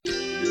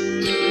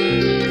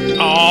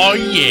Oh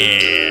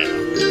yeah!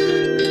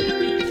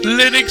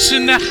 Linux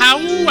in the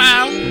house.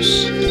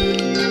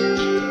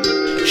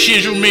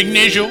 Shizzle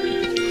McNizzle.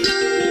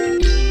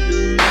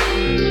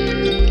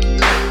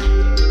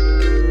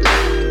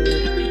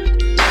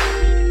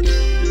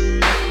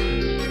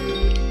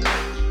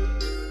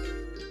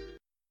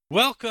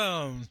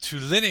 Welcome to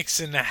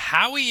Linux in the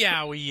Howie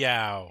Yowie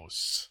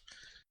Yows.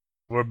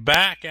 We're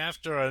back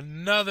after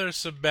another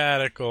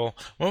sabbatical.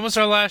 When was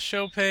our last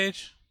show,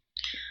 Paige?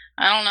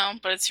 I don't know,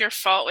 but it's your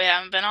fault we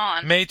haven't been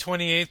on. May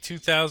 28th,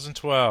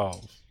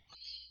 2012.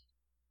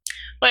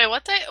 Wait,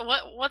 what day?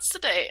 What's the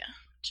date?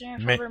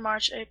 January, February,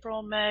 March,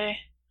 April, May.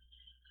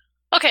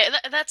 Okay,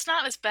 that's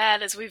not as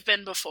bad as we've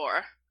been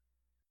before.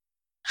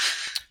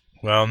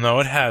 Well,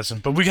 no, it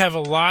hasn't. But we have a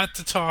lot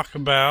to talk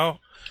about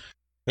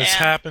that's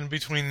happened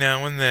between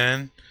now and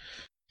then.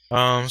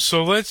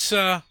 So let's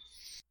work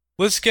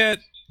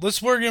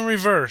in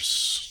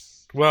reverse.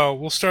 Well,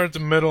 we'll start at the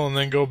middle and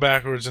then go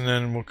backwards, and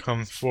then we'll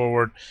come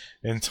forward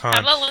in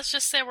time. Well, let's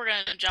just say we're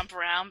going to jump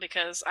around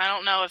because I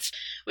don't know if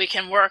we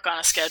can work on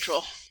a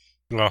schedule.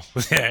 Well,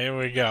 yeah, here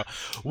we go.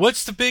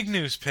 What's the big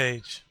news,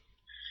 Paige?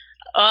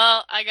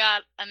 Well, I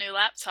got a new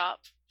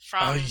laptop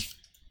from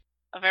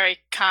a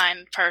very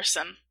kind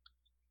person.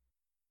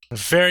 A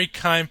very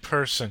kind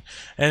person.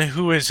 And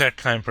who is that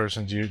kind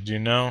person? Do you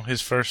know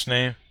his first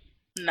name?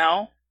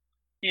 No.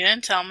 You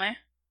didn't tell me.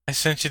 I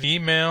sent you the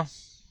email.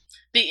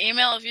 The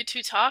email of you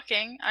two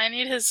talking. I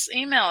need his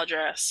email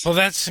address. Well,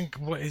 I sent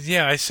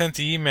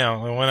the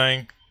email. And when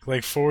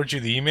I forward you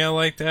the email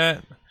like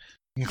that,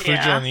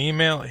 include you on the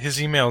email,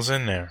 his email's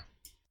in there.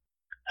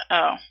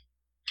 Oh.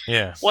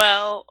 Yeah.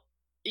 Well,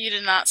 you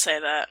did not say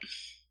that.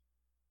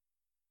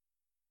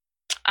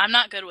 I'm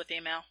not good with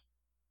email.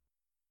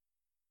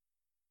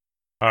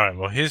 All right,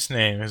 well, his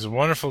name is a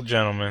wonderful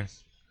gentleman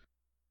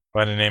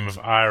by the name of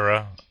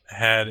Ira.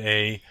 Had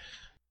a...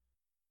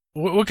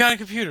 What kind of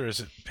computer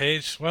is it,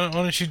 Paige? Why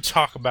don't you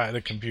talk about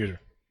the computer?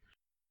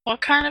 What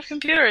kind of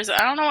computer is it? I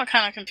don't know what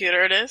kind of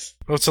computer it is.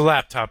 Well, it's a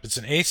laptop. It's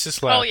an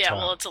Asus laptop. Oh, yeah,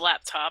 well, it's a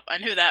laptop. I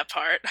knew that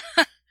part.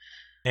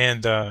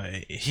 And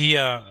he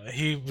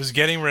was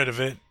getting rid of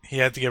it. He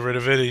had to get rid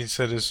of it. He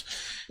said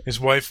his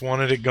wife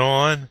wanted it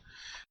gone.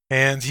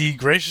 And he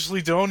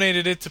graciously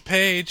donated it to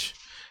Paige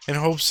in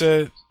hopes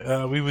that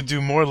we would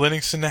do more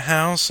Linux in the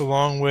house,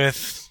 along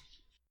with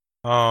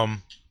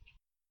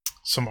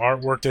some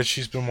artwork that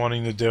she's been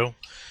wanting to do.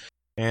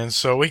 And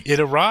so it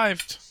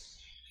arrived.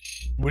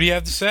 What do you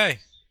have to say?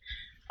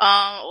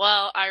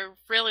 Well, I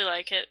really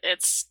like it.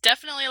 It's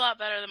definitely a lot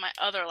better than my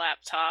other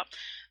laptop,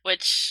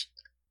 which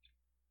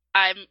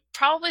I'm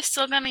probably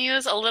still going to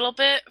use a little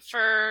bit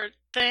for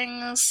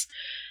things,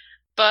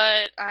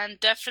 but I'm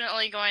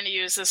definitely going to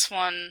use this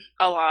one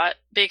a lot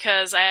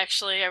because I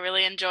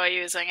really enjoy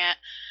using it.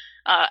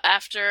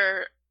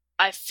 After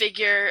I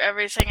figure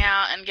everything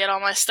out and get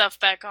all my stuff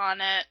back on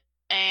it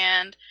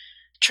and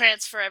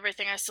transfer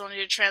everything I still need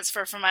to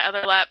transfer from my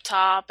other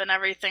laptop and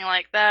everything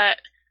like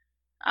that,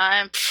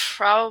 I'm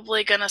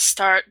probably going to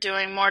start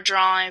doing more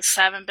drawings.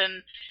 Haven't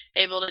been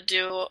able to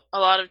do a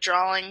lot of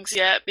drawings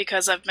yet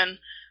because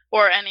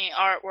or any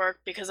artwork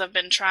because I've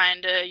been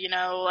trying to,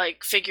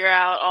 figure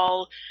out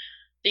all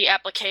the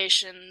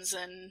applications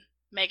and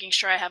making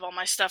sure I have all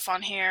my stuff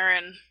on here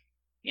and,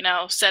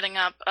 setting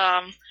up,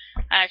 I'll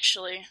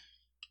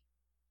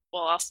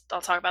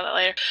talk about that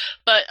later.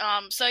 But,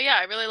 so yeah,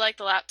 I really like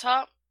the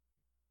laptop.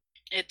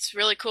 It's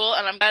really cool,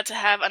 and I'm glad to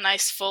have a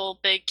nice, full,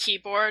 big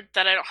keyboard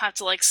that I don't have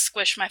to,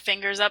 squish my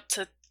fingers up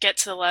to get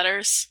to the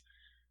letters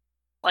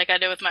like I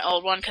did with my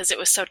old one because it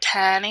was so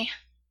tiny.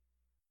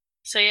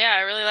 So yeah,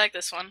 I really like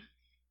this one.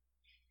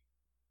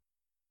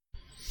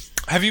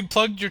 Have you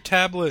plugged your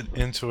tablet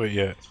into it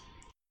yet?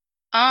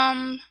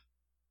 I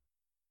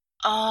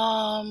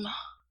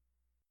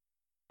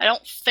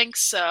don't think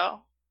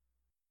so.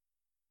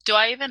 Do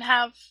I even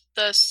have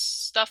the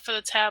stuff for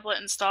the tablet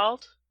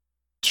installed?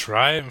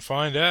 Try it and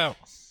find out.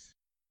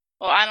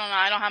 Well, I don't know.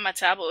 I don't have my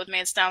tablet with me.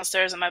 It's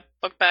downstairs in my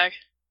book bag.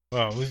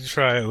 Well, we can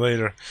try it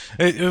later.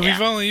 You've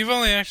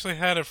only actually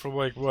had it for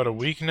a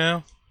week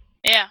now?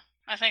 Yeah,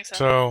 I think so.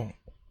 So,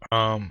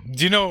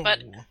 do you know?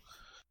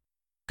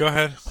 Go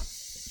ahead.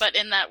 But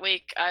in that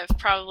week, I've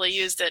probably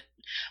used it.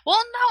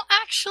 Well, no,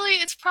 actually,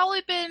 it's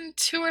probably been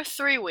 2 or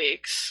 3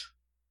 weeks.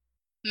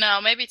 No,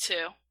 maybe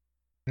 2.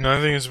 No,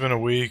 I think it's been a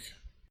week.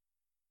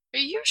 Are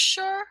you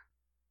sure?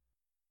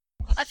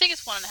 I think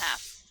it's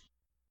 1.5.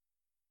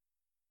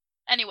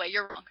 Anyway,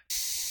 you're wrong.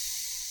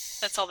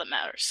 That's all that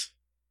matters.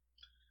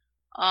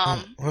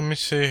 Let me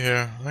see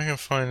here. I can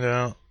find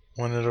out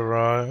when it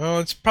arrived. Oh,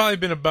 it's probably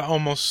been about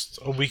almost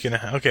a week and a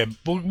half. Okay,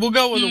 we'll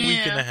go with a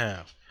week and a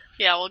half.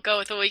 Yeah, we'll go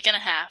with a week and a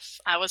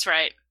half. I was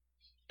right.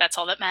 That's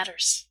all that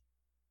matters.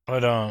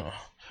 But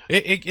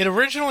it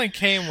originally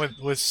came with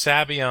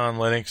Sabian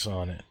Linux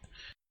on it.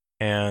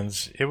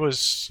 And it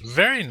was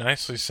very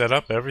nicely set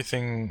up.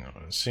 Everything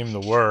seemed to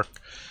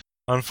work.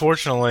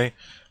 Unfortunately,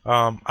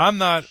 I'm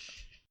not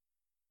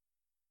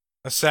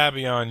a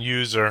Sabian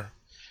user,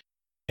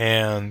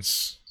 and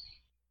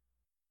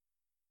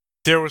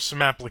there were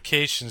some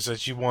applications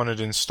that you wanted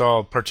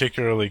installed,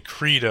 particularly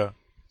Krita,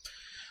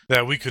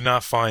 that we could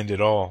not find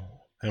at all.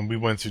 And we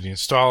went through the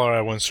installer.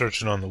 I went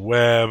searching on the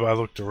web. I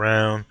looked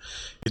around.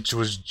 It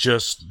was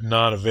just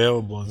not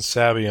available in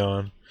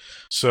Sabian.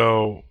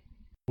 So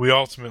we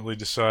ultimately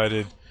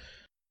decided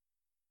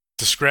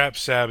to scrap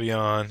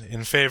Sabian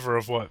in favor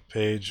of what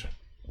page?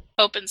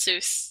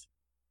 OpenSuse.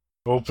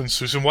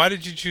 OpenSuse. And why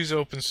did you choose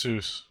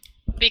OpenSuse?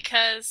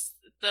 Because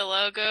the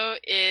logo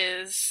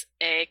is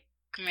a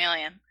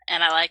chameleon,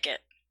 and I like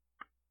it.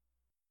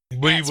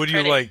 And it's What do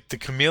you pretty. like, the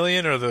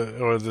chameleon or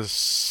the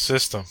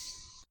system?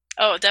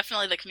 Oh,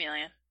 definitely the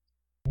chameleon.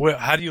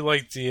 How do you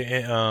like the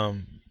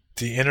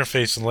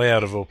interface and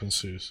layout of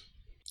OpenSUSE?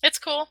 It's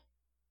cool.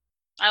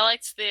 I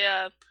liked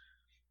the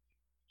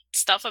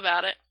stuff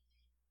about it.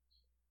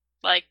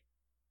 Like,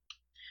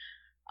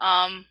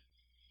 um,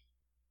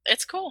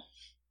 it's cool.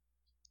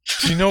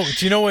 Do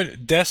you know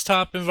what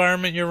desktop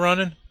environment you're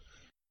running?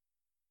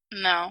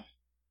 No.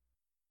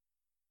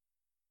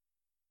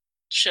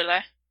 Should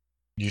I?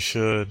 You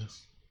should.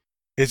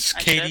 It's I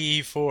should.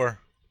 KDE4.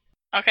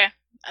 Okay.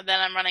 And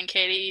then I'm running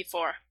KDE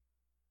 4.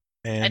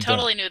 I And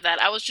totally knew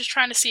that. I was just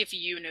trying to see if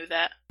you knew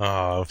that.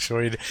 oh, I'm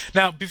sure you did.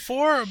 Now,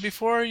 before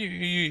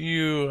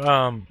your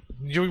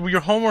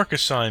homework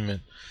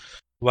assignment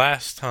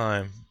last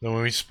time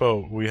when we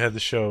spoke, we had the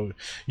show.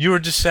 You were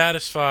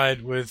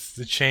dissatisfied with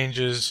the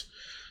changes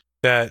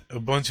that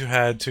Ubuntu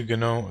had to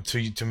GNOME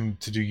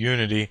to do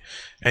Unity,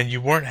 and you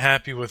weren't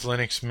happy with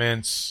Linux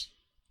Mint's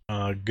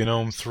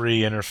GNOME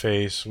 3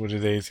 interface. What do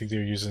they think they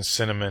were using?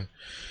 Cinnamon.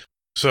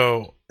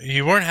 So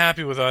you weren't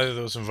happy with either of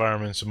those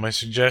environments, and my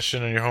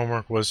suggestion on your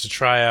homework was to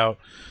try out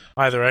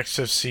either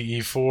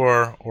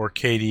XFCE4 or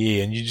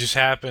KDE, and you just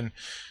happen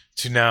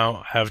to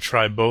now have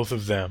tried both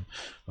of them.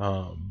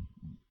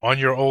 On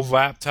your old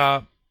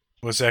laptop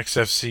was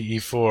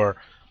XFCE4.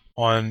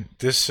 On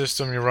this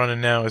system you're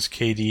running now is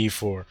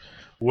KDE4.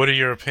 What are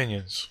your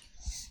opinions?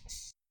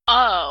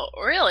 Oh,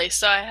 really?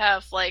 So I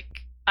have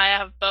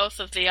both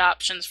of the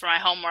options for my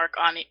homework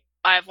on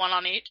I have one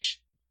on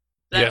each.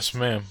 That Yes,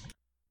 ma'am.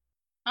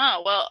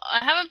 Oh, well, I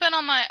haven't been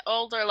on my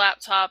older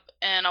laptop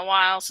in a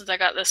while since I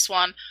got this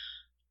one,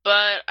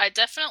 but I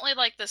definitely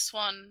like this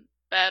one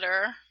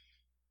better.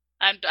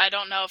 I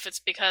don't know if it's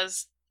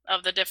because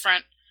of the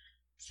different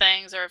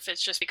things or if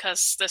it's just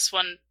because this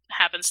one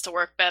happens to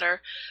work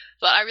better.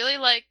 But I really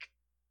like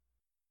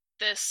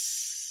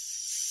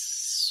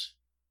this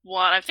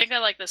one. I think I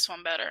like this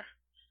one better.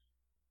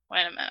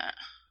 Wait a minute.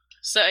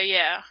 So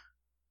yeah.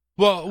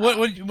 Well,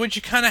 Um, what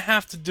you kind of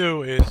have to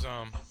do is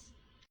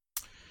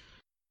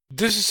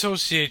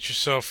disassociate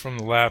yourself from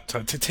the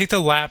laptop. To take the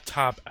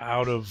laptop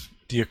out of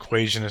the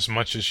equation as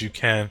much as you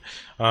can.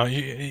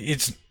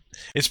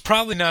 It's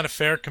probably not a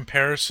fair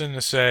comparison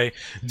to say,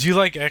 do you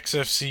like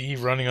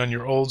XFCE running on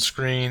your old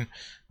screen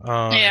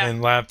yeah.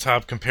 and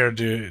laptop compared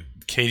to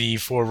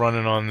KDE4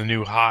 running on the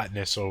new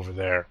hotness over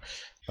there?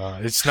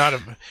 It's not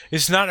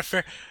a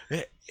fair.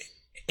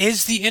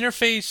 Is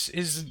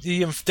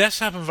the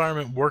desktop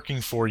environment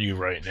working for you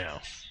right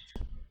now?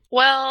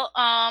 Well,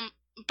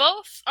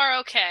 both are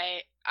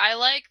okay. I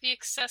like the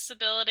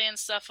accessibility and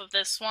stuff of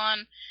this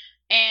one,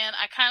 and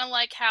I kind of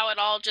like how it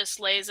all just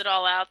lays it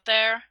all out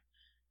there.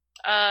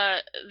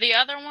 The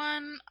other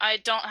one, I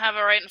don't have it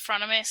right in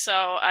front of me, so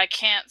I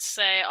can't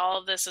say all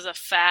of this is a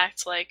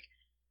fact. Like,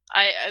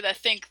 I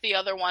think the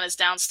other one is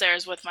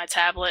downstairs with my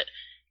tablet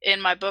in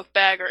my book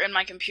bag or in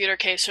my computer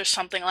case or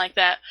something like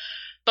that.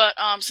 But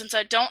since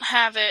I don't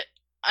have it,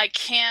 I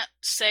can't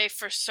say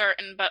for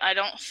certain, but I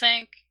don't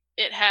think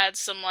it had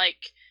some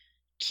like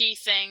key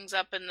things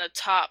up in the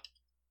top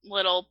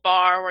little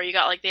bar where you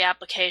got like the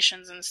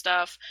applications and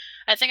stuff.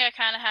 I think I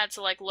kind of had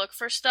to like look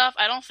for stuff.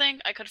 I don't think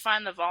I could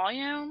find the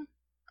volume.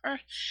 Or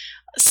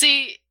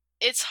see,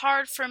 it's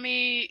hard for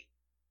me.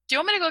 Do you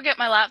want me to go get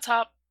my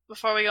laptop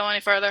before we go any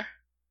further?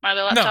 My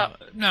other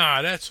laptop?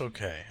 No, that's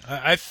okay.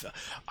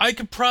 I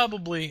could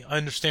probably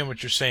understand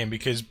what you're saying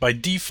because by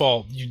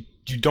default you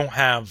don't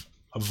have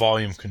a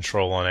volume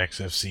control on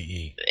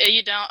XFCE.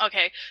 You don't?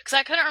 Okay. Because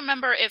I couldn't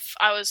remember if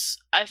I was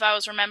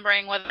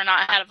remembering whether or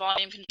not I had a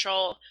volume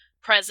control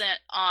present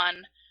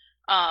on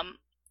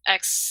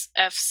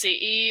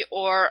XFCE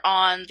or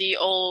on the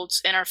old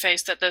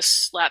interface that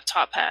this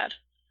laptop had.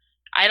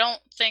 I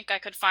don't think I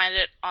could find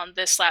it on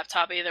this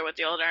laptop either with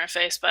the old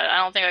interface, but I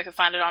don't think I could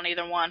find it on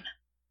either one.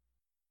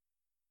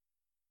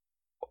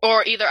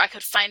 Or either I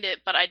could find it,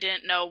 but I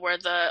didn't know where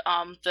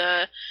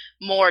the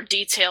more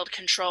detailed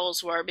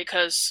controls were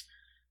because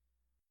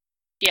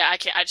yeah, I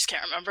just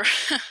can't remember.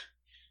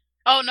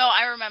 Oh no,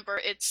 I remember.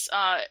 It's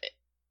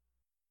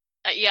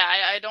yeah,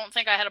 I don't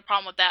think I had a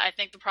problem with that. I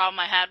think the problem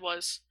I had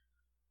was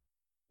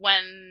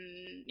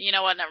when you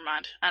know what, never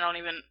mind. I don't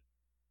even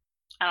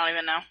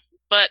know.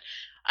 But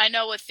I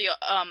know with the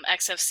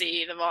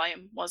XFCE the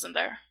volume wasn't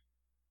there.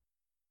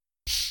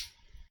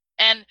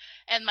 And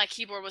and my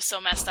keyboard was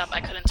so messed up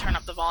I couldn't turn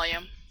up the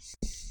volume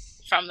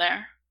from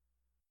there.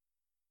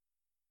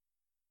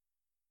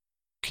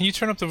 Can you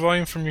turn up the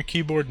volume from your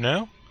keyboard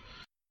now?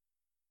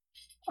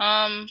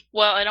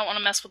 Well, I don't want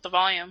to mess with the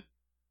volume.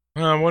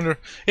 I wonder.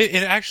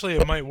 It actually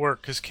it might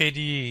work because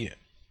KDE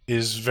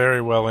is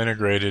very well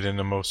integrated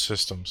into most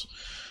systems.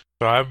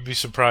 So I would be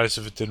surprised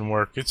if it didn't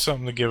work. It's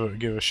something to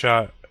give a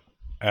shot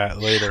at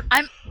later.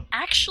 I'm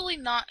actually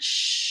not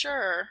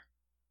sure.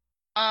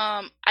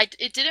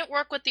 It didn't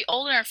work with the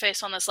old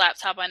interface on this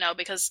laptop, I know,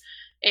 because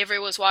Avery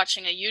was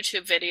watching a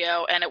YouTube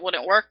video and it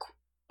wouldn't work.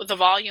 The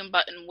volume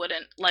button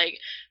wouldn't, like,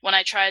 when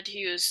I tried to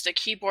use the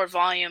keyboard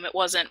volume, it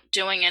wasn't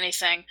doing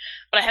anything.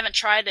 But I haven't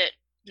tried it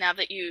now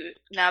that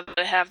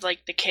I have,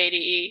 like, the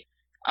KDE.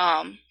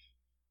 Um,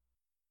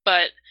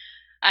 but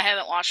I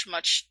haven't watched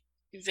many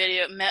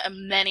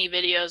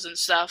videos and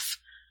stuff.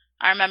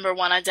 I remember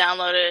when I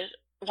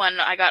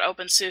got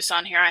OpenSuse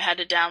on here, I had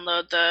to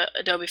download the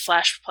Adobe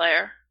Flash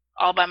Player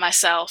all by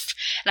myself,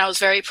 and I was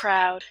very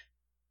proud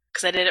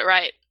because I did it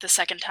right the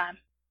second time.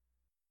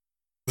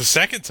 The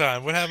second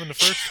time, what happened the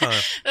first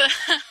time?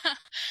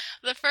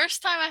 The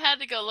first time I had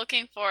to go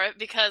looking for it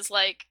because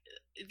like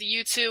the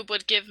YouTube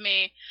would give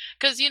me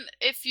because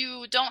if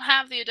you don't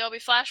have the Adobe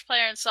Flash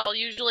Player installed,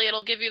 usually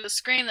it'll give you the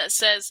screen that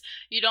says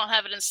you don't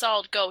have it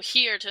installed. Go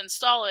here to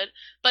install it,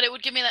 but it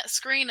would give me that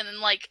screen, and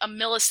then like a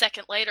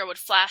millisecond later would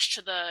flash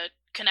to the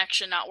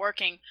connection not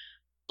working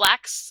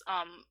black's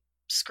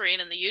screen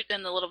in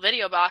the little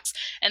video box,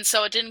 and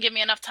so it didn't give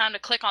me enough time to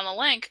click on the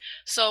link.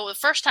 So the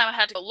first time I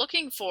had to go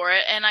looking for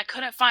it, and I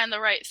couldn't find the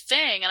right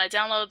thing, and I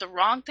downloaded the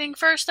wrong thing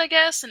first, I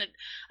guess, and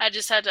I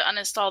just had to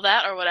uninstall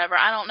that or whatever.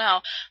 I don't know.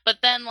 But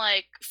then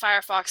like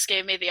Firefox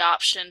gave me the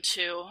option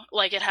to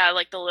like it had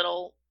like the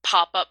little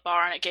pop-up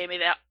bar, and it gave me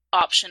the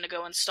option to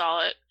go install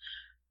it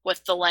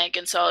with the link,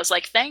 and so I was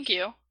like, thank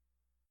you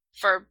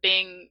for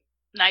being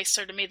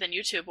nicer to me than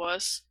YouTube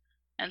was.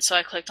 And so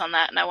I clicked on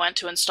that and I went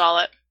to install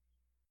it.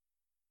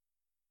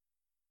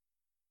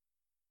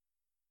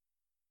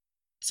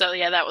 So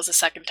yeah, that was the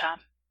second time.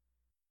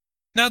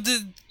 Now,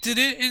 did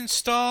it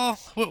install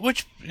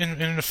which in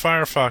the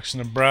Firefox in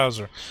the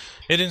browser?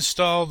 It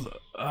installed.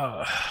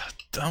 I'm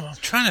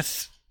trying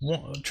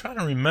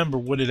to remember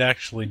what it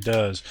actually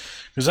does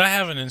because I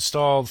haven't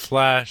installed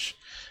Flash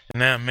in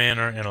that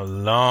manner in a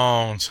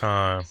long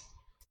time.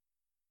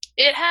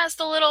 It has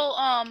the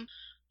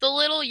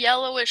little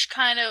yellowish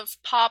kind of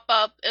pop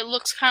up. It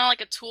looks kind of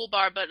like a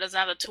toolbar, but it doesn't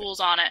have the tools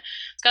on it.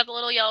 It's got the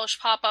little yellowish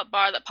pop up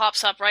bar that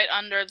pops up right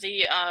under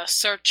the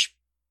search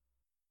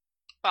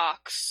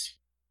box.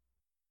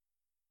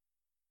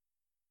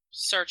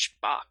 Search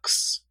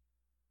box.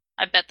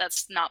 I bet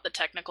that's not the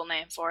technical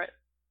name for it.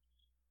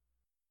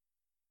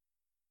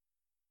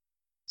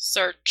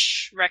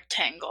 Search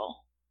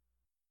rectangle.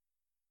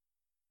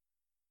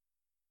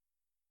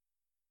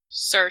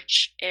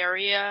 Search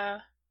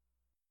area.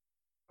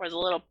 Where the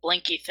little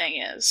blinky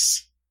thing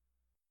is.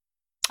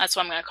 That's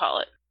what I'm going to call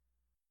it.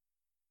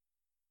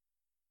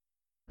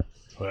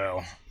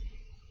 Well,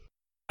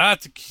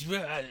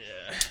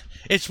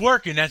 it's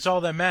working. That's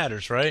all that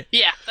matters, right?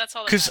 Yeah, that's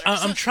all that Because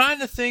matters. I'm trying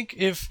to think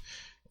if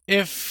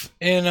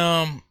in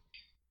I'm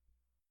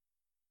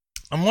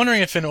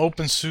wondering if in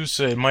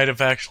OpenSUSE it might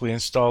have actually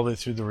installed it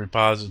through the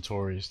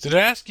repositories. Did it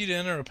ask you to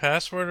enter a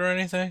password or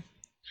anything?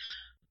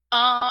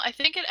 I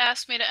think it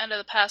asked me to enter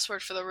the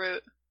password for the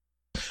root.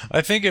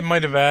 I think it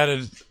might have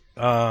added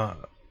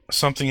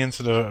something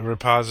into the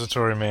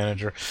repository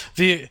manager.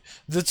 The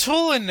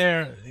tool in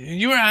there,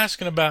 you were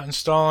asking about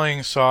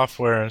installing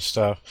software and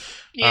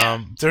stuff.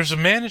 Yeah. There's a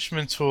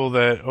management tool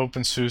that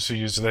OpenSUSE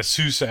uses, that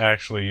SUSE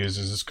actually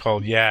uses. It's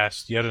called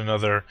YAST, yet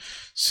another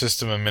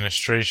system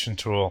administration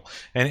tool.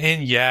 And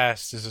in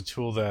YAST is a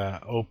tool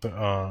that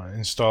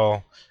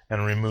install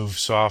and remove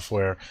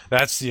software.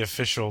 That's the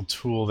official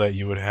tool that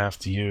you would have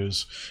to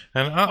use.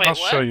 And Wait, I'll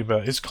what? show you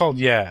about it. It's called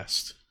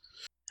YAST.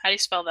 How do you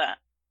spell that?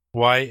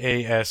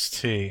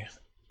 YAST.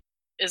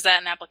 Is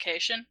that an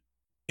application?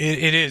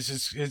 It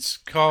is. It's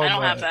called. I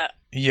don't have that.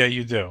 Yeah,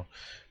 you do.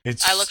 I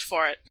It's looked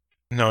for it.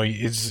 no.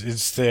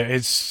 It's there.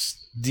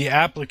 It's the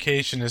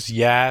application is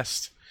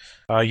YAST.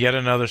 Yet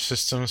another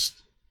systems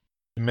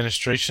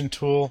administration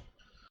tool.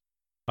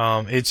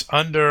 It's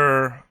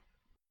under.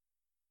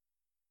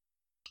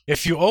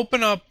 If you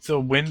open up the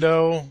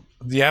window,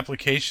 the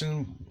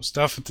application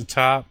stuff at the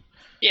top.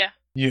 Yeah.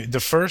 There's a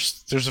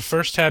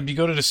first tab. You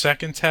go to the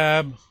second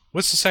tab.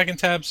 What's the second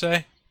tab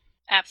say?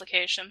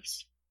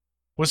 Applications.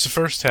 What's the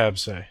first tab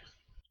say?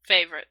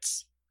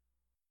 Favorites.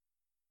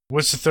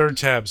 What's the third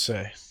tab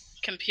say?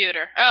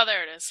 Computer. Oh,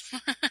 there it is.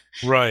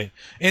 Right.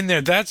 In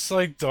there, that's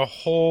like the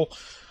whole.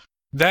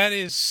 That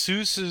is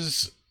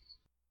SUSE's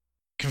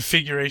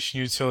configuration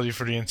utility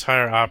for the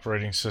entire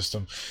operating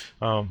system.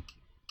 Um,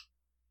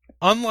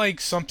 Unlike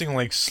something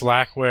like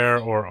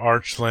Slackware or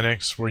Arch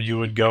Linux, where you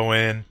would go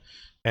in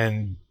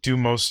and do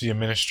most of the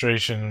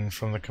administration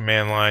from the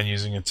command line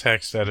using a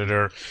text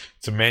editor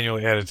to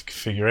manually edit the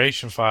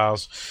configuration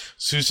files,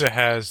 SUSE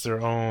has their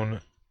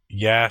own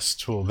YAST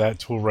tool, that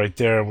tool right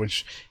there,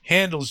 which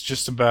handles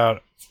just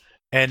about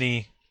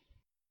any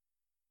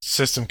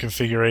system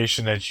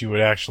configuration that you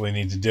would actually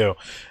need to do.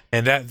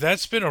 And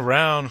that's been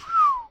around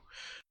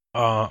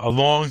a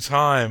long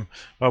time.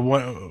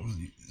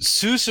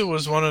 SUSE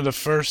was one of the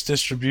first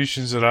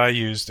distributions that I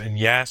used, and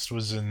Yast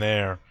was in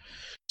there.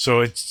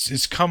 So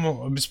it's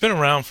been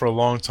around for a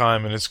long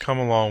time, and it's come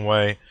a long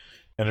way.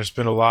 And there's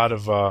been a lot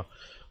of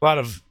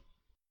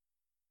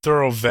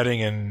thorough vetting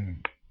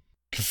and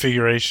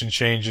configuration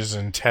changes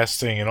and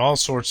testing and all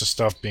sorts of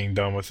stuff being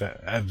done with it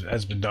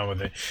has been done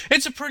with it.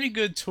 It's a pretty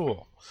good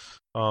tool.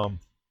 Um,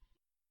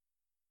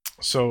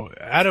 so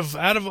out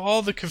of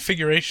all the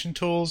configuration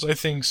tools, I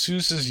think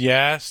SUSE's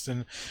Yast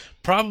and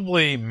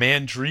probably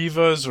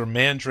Mandriva's or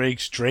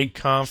Mandrake's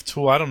DrakeConf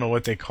tool, I don't know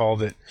what they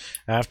called it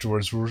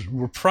afterwards,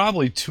 were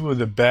probably two of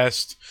the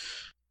best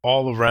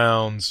all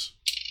around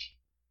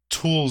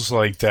tools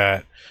like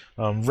that.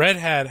 Red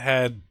Hat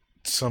had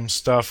some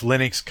stuff,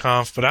 Linux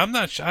Conf, but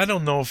I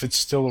don't know if it's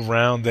still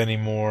around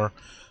anymore.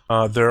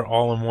 Their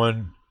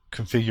all-in-one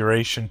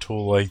configuration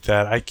tool like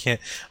that.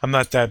 I'm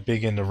not that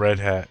big into Red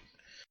Hat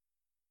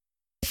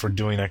for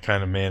doing that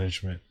kind of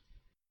management,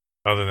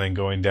 other than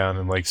going down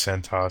in like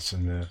CentOS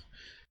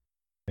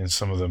and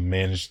some of the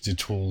managed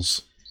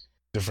tools,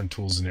 different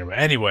tools in there. But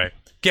anyway,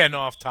 getting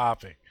off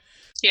topic.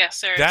 Yeah,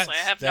 seriously, I That's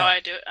have no that.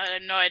 idea. I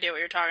have no idea what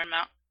you're talking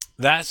about.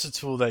 That's the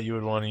tool that you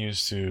would want to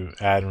use to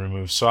add and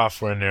remove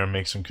software in there and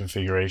make some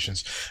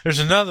configurations. There's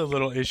another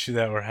little issue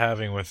that we're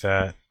having with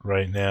that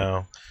right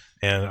now,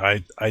 and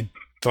I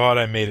thought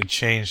I made a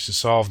change to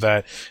solve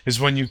that. Is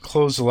when you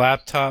close the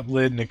laptop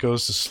lid and it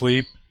goes to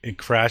sleep, it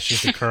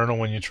crashes the kernel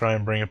when you try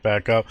and bring it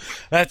back up.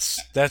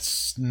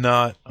 That's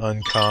not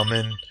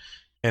uncommon,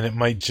 and it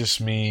might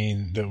just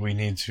mean that we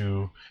need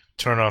to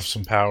turn off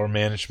some power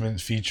management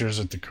features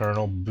that the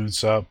kernel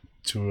boots up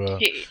Yeah,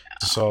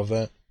 to solve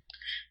that.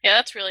 yeah,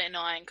 that's really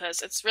annoying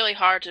because it's really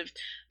hard to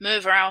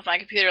move around with my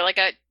computer. Like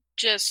I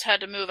just had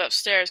to move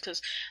upstairs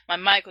because my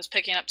mic was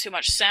picking up too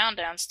much sound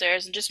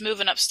downstairs, and just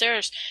moving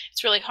upstairs,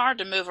 it's really hard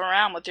to move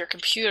around with your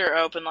computer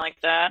open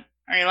like that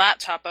or your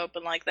laptop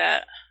open like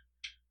that.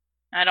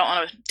 I don't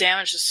want to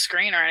damage the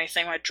screen or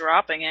anything by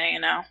dropping it, you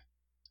know.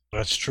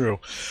 That's true.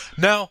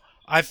 Now,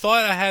 I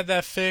thought I had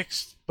that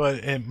fixed,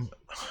 but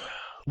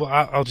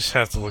well, I'll just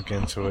have to look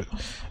into it.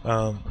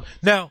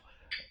 Now,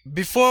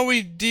 before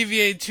we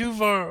deviate too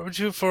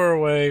far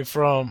away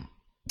from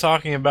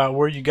talking about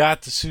where you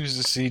got the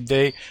Susan seed,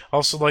 they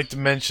also like to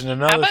mention How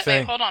another about wait,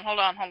 thing. hold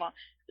on.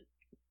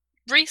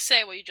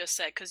 Re-say what you just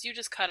said because you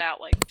just cut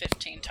out like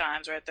 15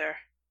 times right there.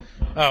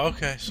 Oh,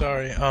 okay,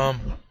 sorry.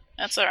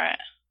 That's all right.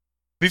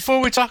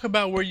 Before we talk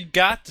about where you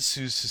got the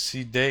Susan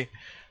seed,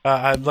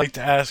 I'd like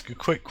to ask a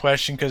quick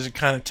question because it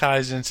kind of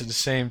ties into the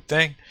same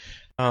thing.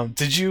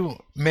 Did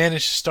you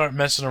manage to start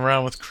messing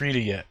around with Krita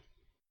yet?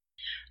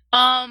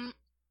 Um,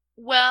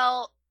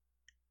 well,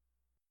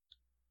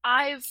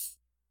 I've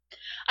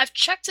I've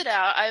checked it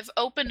out. I've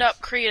opened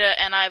up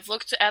Krita and I've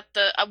looked at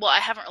the well, I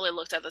haven't really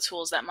looked at the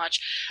tools that much.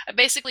 I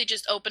basically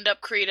just opened up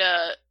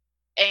Krita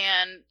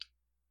and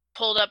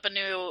pulled up a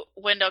new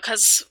window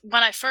because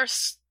when I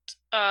first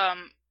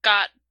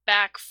got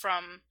back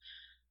from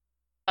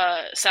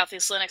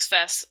Southeast Linux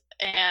Fest,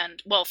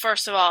 and well,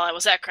 first of all, I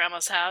was at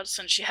Grandma's house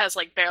and she has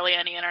like barely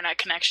any internet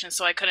connection,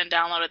 so I couldn't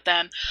download it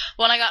then.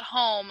 When I got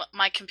home,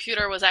 my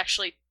computer was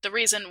actually the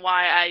reason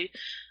why I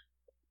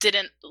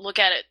didn't look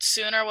at it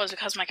sooner was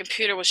because my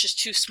computer was just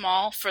too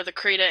small for the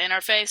Krita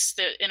interface.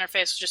 The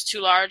interface was just too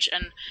large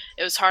and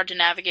it was hard to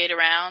navigate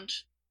around.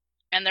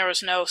 And there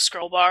was no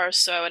scroll bars,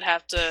 so I would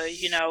have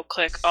to,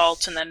 click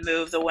Alt and then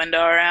move the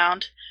window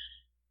around.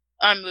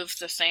 I move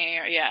the thing,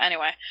 yeah,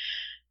 anyway.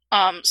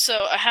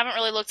 So I haven't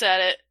really looked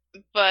at it,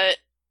 but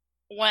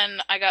when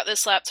I got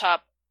this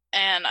laptop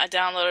and I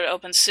downloaded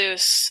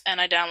OpenSuse and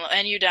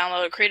you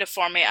downloaded Krita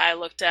for me, I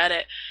looked at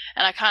it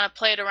and I kind of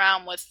played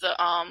around with the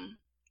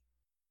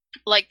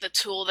like the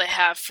tool they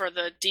have for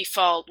the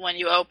default when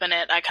you open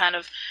it. I kind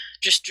of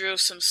just drew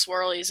some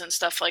swirlies and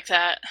stuff like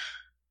that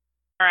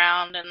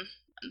around and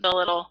the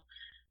little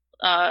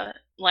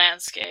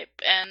landscape,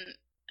 and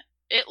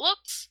it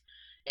looks.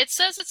 It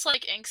says it's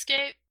like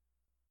Inkscape,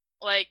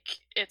 like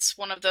it's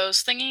one of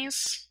those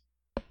thingies,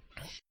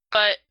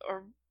 but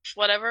or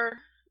whatever.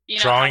 You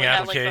know how Drawing we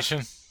have like the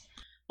application?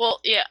 well,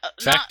 yeah,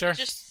 not Vector?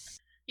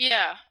 just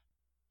yeah.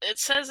 It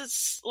says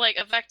it's like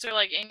a vector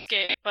like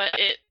Inkscape, but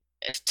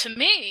to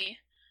me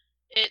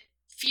it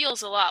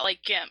feels a lot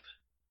like GIMP.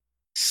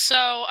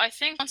 So I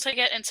think once I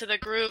get into the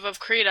groove of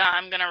Krita,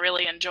 I'm gonna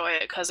really enjoy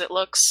it because it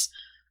looks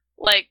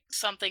like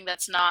something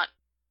that's not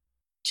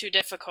too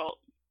difficult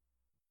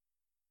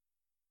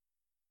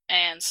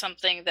and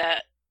something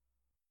that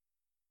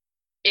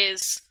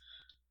is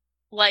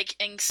like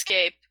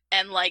Inkscape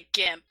and like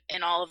GIMP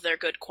in all of their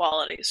good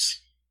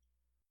qualities.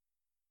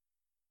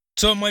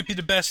 So it might be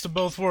the best of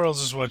both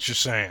worlds, is what you're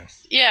saying.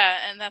 Yeah,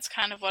 and that's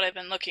kind of what I've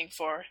been looking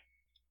for.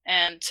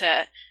 And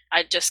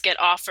I just get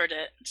offered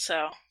it,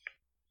 so,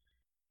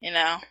 you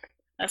know,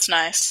 that's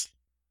nice.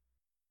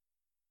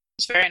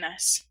 It's very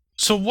nice.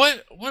 So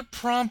what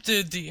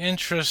prompted the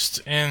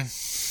interest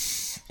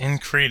in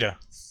Krita?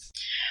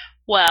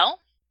 Well,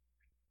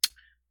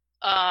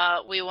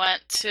 we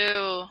went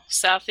to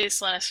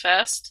Southeast Linux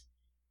Fest,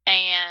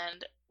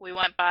 and we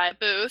went by a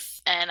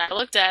booth and I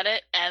looked at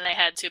it and they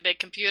had two big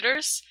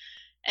computers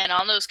and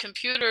on those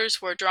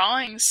computers were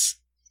drawings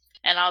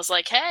and I was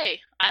like,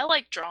 "Hey, I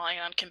like drawing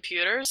on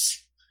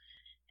computers."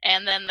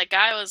 And then the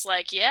guy was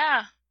like,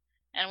 "Yeah,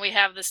 and we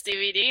have this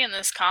DVD and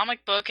this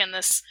comic book and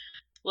this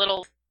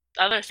little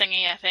other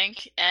thingy, I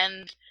think."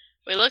 And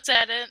we looked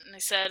at it and he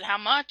said, "How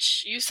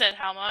much?" You said,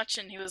 "How much?"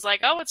 And he was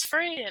like, "Oh, it's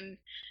free." And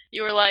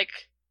you were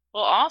like,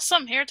 "Well,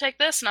 awesome. Here, take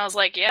this." And I was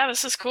like, "Yeah,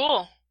 this is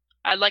cool.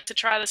 I'd like to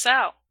try this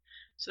out."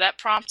 So that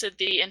prompted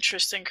the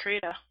interest in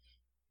Krita.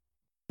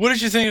 What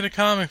did you think of the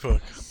comic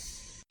book?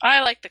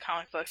 I liked the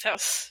comic book. That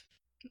was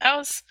that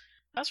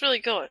was really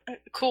good.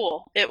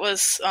 Cool. It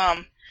was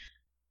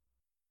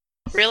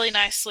really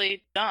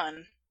nicely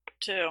done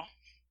too.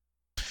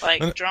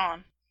 Like And,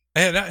 drawn.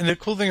 and the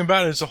cool thing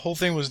about it is the whole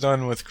thing was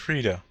done with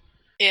Krita.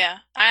 Yeah,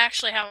 I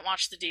actually haven't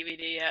watched the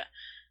DVD yet.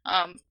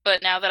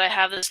 But now that I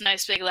have this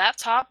nice big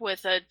laptop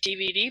with a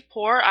DVD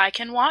port, I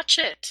can watch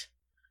it.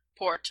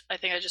 Port. I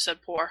think I just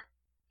said pour.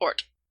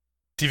 Port.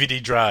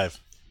 DVD drive.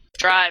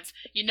 Drive.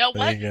 You know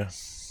There what? you go.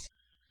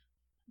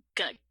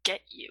 Gonna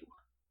get you.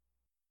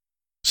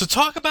 So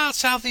talk about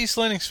Southeast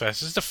Linux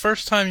Fest. This is the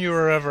first time you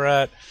were ever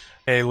at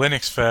a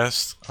Linux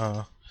Fest.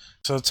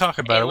 So talk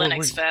A about it.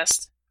 Linux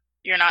Fest.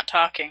 You're not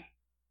talking.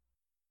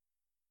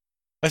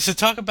 I said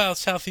talk about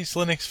Southeast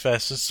Linux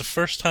Fest. It's the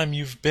first time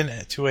you've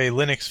been to a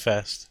Linux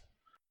Fest.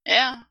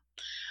 Yeah.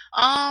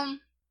 Um,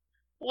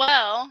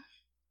 well,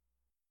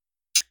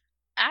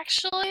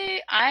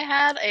 actually, I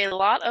had a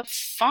lot of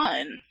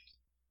fun.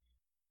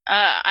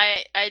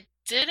 I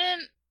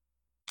didn't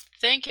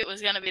think it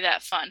was gonna be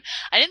that fun.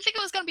 I didn't think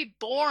it was gonna be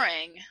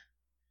boring,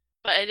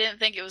 but I didn't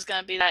think it was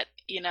gonna be that,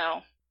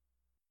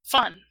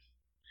 fun.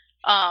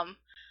 Um,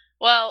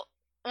 well,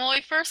 when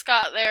we first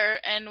got there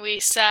and we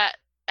sat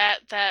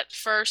at that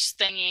first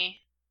thingy,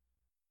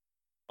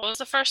 what was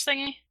the first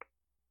thingy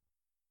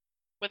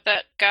with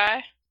that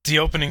guy? The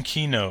opening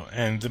keynote,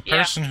 and the Yeah.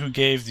 person who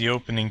gave the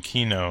opening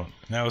keynote,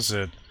 that was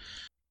it.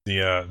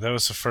 That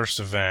was the first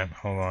event.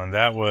 Hold on,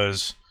 that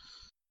was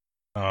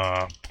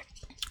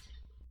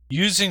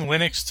using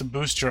Linux to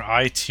boost your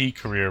IT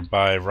career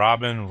by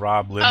Rob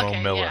Limo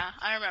Okay, Miller. yeah,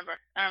 I remember.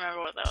 I remember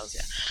what that was,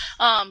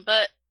 yeah.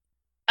 But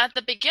at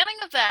the beginning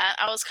of that,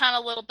 I was kind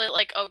of a little bit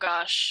like, oh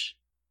gosh,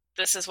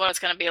 this is what it's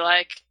going to be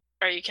like.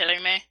 Are you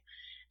kidding me?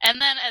 And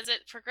then as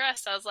it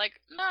progressed, I was like,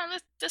 no,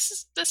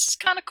 this is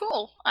kind of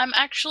cool. I'm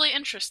actually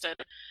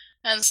interested.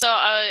 And so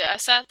I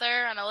sat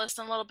there and I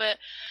listened a little bit.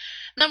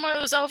 And then when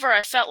it was over,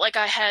 I felt like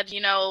I had,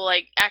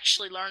 like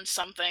actually learned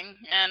something.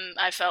 And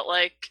I felt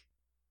like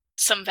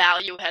some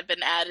value had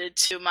been added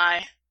to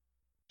my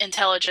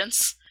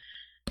intelligence.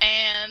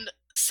 And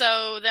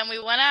so then we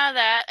went out of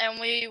that and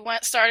we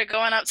started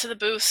going up to the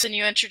booths and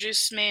you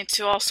introduced me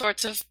to all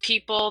sorts of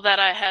people that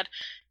I had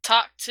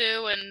talked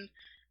to and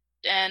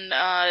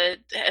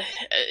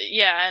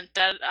yeah, and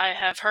that I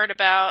have heard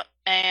about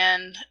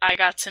and I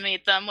got to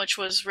meet them, which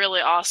was really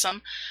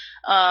awesome.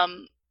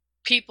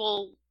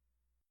 People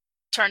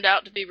turned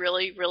out to be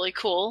really, really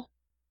cool.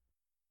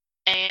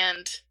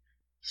 And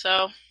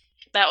so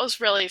that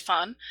was really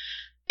fun.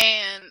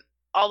 And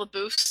all the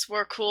booths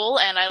were cool,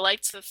 and I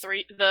liked the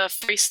free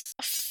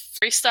stuff.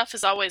 Free stuff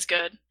is always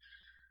good.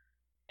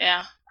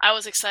 Yeah, I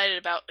was excited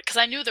about because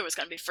I knew there was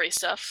going to be free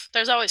stuff.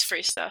 There's always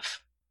free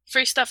stuff.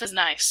 Free stuff is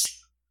nice.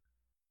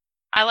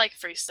 I like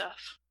free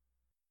stuff.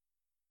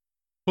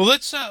 Well,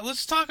 let's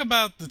talk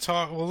about the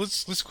talk. Well,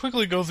 let's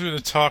quickly go through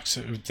the talks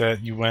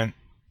that you went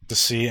to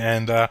see,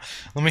 and let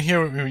me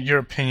hear what your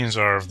opinions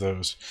are of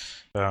those.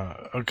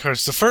 Of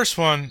course, the first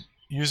one,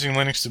 using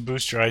Linux to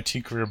boost your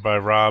IT career by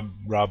Rob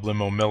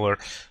Limo Miller.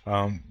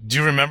 Do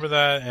you remember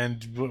that? And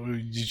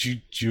did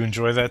you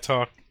enjoy that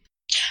talk?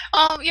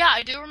 Yeah,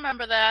 I do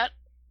remember that.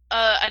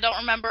 I don't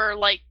remember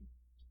like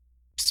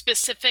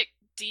specific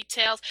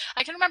details.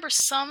 I can remember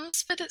some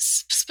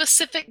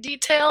specific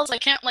details. I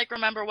can't like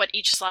remember what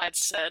each slide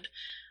said.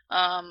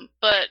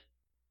 But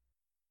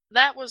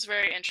that was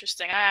very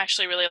interesting. I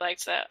actually really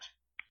liked that.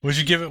 Would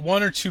you give it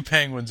 1 or 2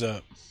 penguins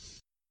up?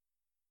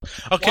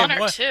 Okay, One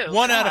or two.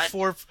 One God. out of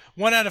 4.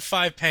 1 out of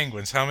 5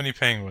 penguins. How many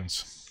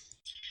penguins?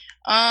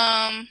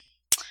 I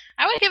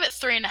would give it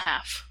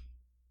 3.5.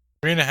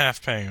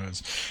 3.5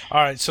 penguins.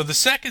 All right. So the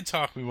second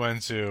talk we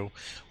went to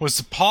was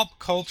the Pop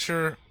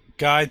Culture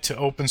Guide to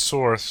Open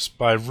Source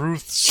by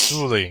Ruth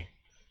Sully.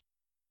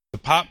 The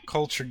Pop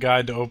Culture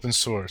Guide to Open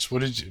Source.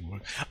 What did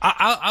you?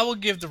 I will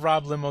give the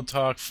Rob Limo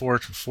talk 4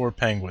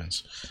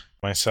 penguins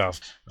myself.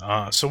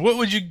 So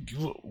what do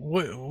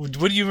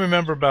you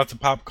remember about the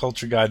Pop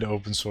Culture Guide to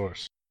Open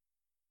Source?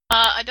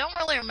 I don't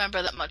really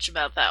remember that much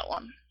about that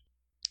one.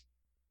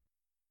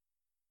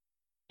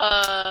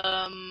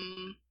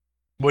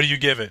 What do you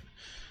give it?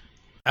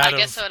 I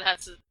guess I would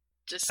have to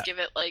just give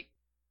it like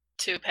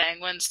 2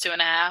 penguins, 2.5,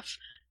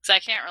 because I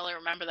can't really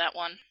remember that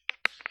one.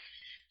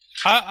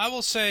 I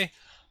will say,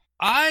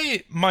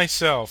 I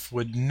myself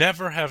would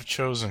never have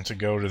chosen to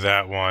go to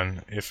that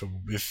one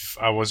if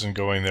I wasn't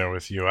going there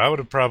with you. I would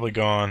have probably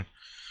gone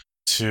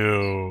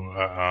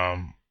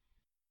to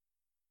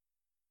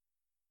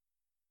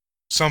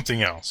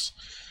something else.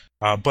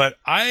 But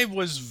I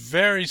was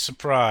very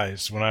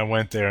surprised when I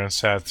went there and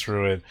sat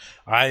through it.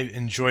 I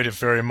enjoyed it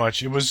very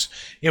much. It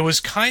was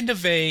kind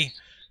of a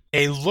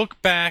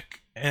look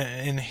back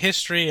in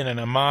history and an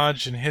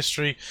homage in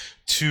history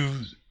to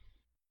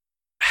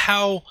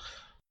how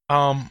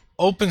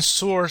open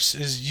source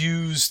is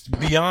used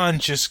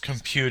beyond just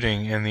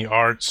computing in the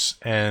arts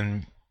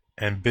and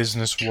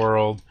business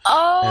world and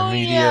Oh yeah,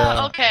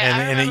 media, okay, I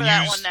and remember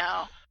that one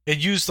now. it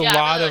used a Yeah, I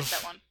lot really like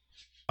that of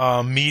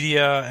one.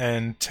 media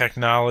and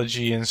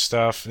technology and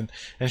stuff,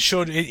 and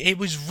showed it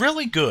was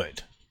really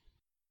good.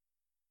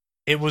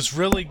 It was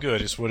really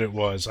good, is what it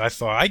was. I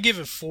thought I give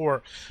it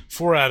four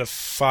out of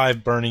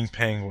five burning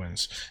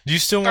penguins. Do you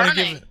still want to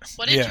give Burning. it?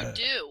 What did you Yeah.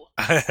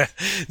 do?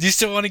 Do you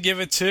still want to give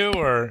it two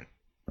or?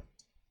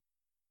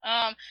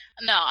 Um,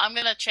 no, I'm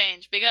gonna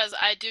change because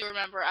I do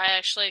remember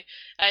I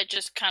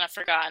just kind of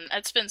forgotten.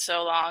 It's been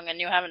so long and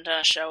you haven't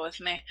done a show with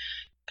me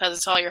because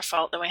it's all your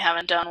fault that we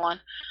haven't done one.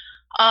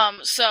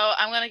 So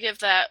I'm gonna give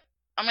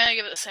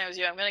it the same as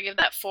you. I'm gonna give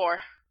that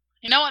four.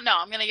 You know what? No,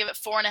 I'm gonna give it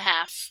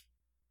 4.5.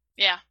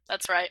 Yeah,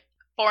 that's right.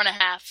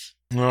 4.5.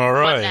 All What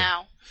right.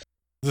 now?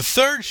 The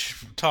third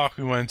talk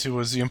we went to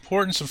was the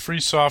importance of free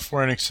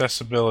software and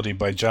accessibility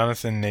by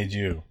Jonathan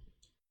Nadeau.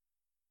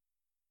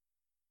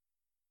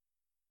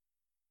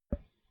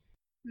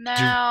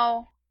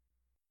 Now,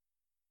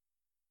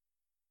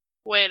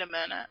 wait a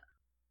minute.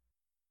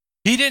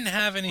 He didn't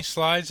have any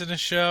slides in his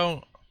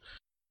show.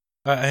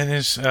 In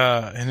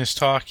his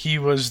talk, he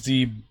was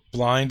the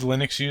blind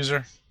Linux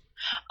user,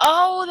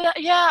 Oh,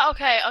 yeah,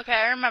 okay, okay,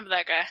 I remember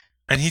that guy.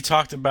 and he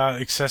talked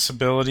about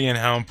accessibility and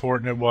how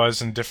important it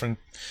was, and different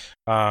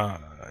uh,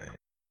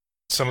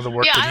 some of the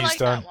work Yeah, that I he's like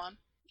that done. one.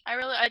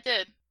 I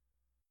did.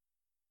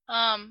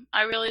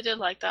 I really did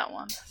like that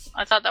one.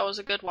 I thought that was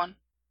a good one.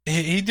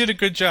 He did a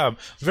good job.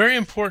 Very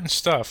important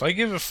stuff. I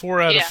give it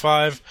 4 out of Yeah.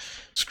 5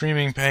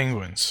 screaming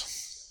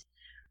penguins.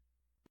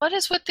 What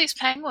is with these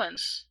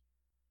penguins?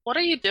 What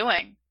are you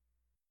doing?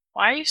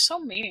 Why are you so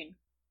mean?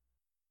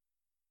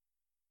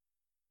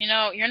 You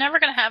know, you're never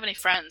gonna have any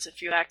friends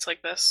if you act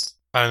like this.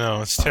 I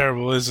know, it's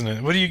terrible, isn't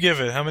it? What do you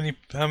give it? How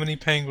many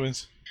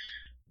penguins?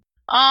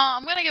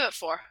 I'm gonna give it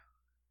 4.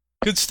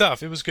 Good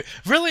stuff. It was good.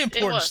 Really It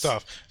important was.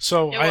 stuff.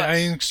 So It was.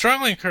 I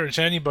strongly encourage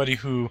anybody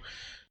who,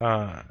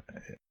 uh,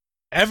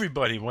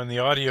 everybody, when the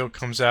audio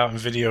comes out and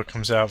video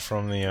comes out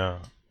from the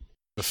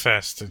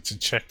fest, to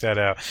check that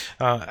out.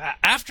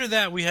 After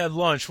that, we had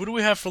lunch. What do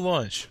we have for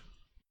lunch?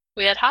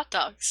 We had hot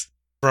dogs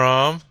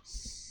From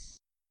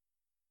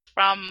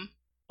from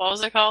what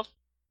was it called?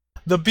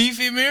 the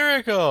Beefy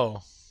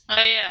Miracle.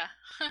 Oh yeah.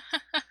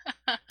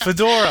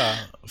 Fedora.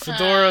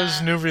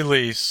 Fedora's uh, new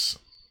release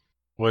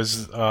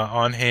was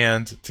on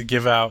hand to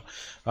give out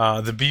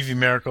the BV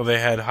Miracle. They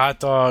had hot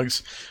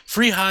dogs,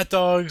 free hot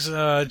dogs,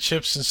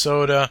 chips and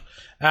soda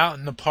out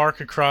in the park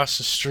across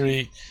the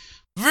street.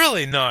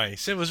 Really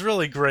nice. It was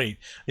really great.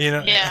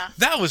 yeah.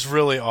 That was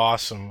really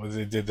awesome when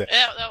they did that.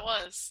 Yeah, that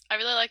was. I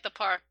really liked the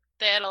park.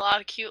 They had a lot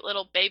of cute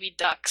little baby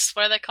ducks.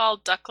 What are they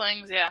called?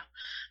 Ducklings? Yeah.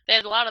 They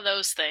had a lot of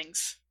those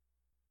things.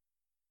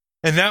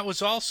 And that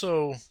was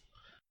also,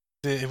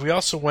 we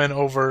also went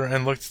over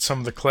and looked at some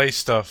of the clay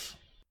stuff.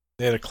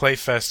 They had a clay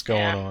fest going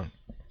Yeah. on.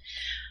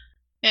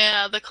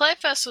 Yeah, the Clay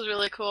Fest was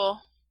really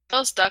cool.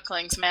 Those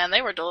ducklings, man,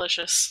 they were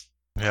delicious.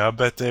 Yeah, I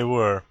bet they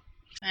were.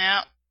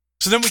 Yeah.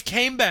 So then we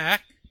came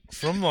back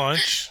from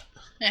lunch.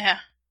 Yeah.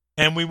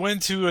 And we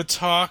went to a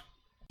talk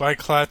by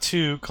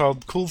Klaatu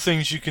called Cool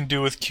Things You Can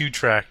Do with Q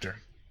Tractor.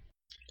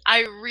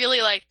 I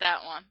really liked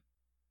that one.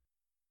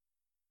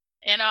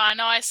 You know,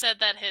 I said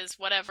that his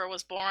whatever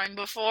was boring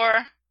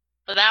before,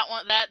 but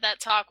that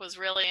talk was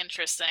really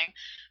interesting.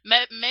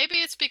 Maybe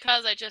it's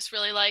because I just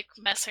really like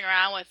messing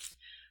around with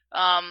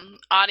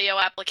audio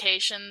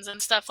applications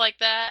and stuff like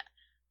that,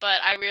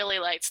 but I really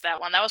liked that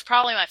one. That was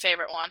probably my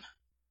favorite one.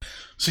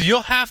 So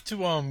you'll have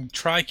to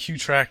try Q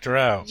Tractor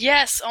out.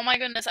 Yes, oh my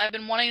goodness, I've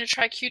been wanting to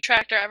try Q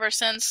Tractor ever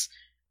since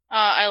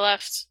I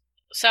left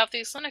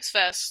Southeast Linux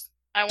Fest.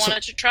 I So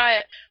wanted to try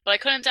it, but I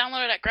couldn't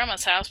download it at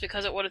Grandma's house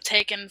because it would have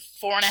taken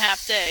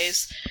 4.5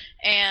 days.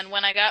 And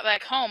when I got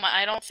back home,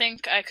 I don't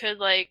think I could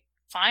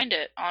find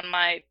it on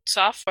my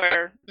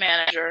software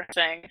manager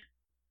thing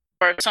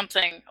or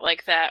something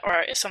like that,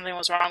 or if something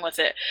was wrong with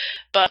it.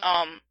 But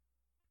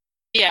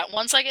yeah,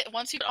 once you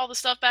get all the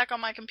stuff back on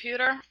my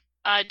computer,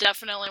 I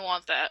definitely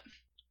want that.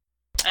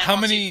 And how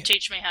once you many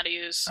teach me how to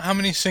use how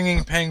many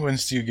singing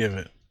penguins do you give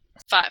it?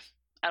 5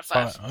 out of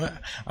 5.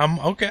 I'm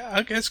okay.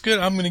 Okay, that's good.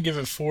 I'm gonna give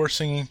it 4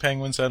 singing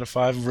penguins out of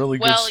 5. Really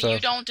good Well, stuff. you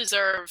don't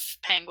deserve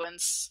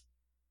penguins.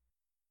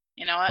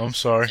 You know what? I'm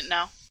sorry.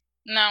 No.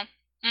 No.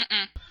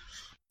 Mm-mm.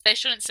 They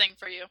shouldn't sing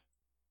for you.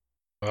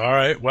 All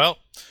right. Well,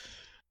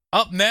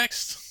 up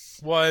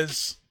next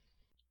was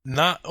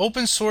not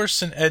open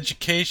source in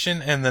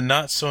education and the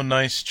not so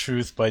nice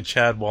truth by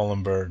Chad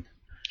Wallenberg.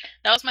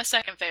 That was my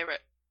second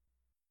favorite.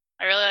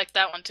 I really liked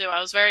that one too.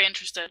 I was very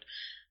interested.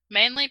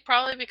 Mainly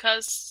probably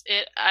because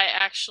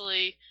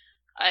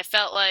I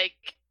felt like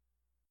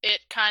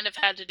it kind of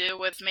had to do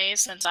with me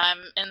since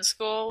I'm in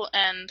school,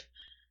 and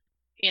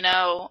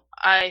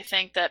I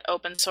think that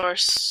open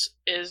source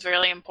is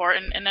really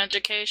important in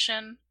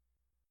education,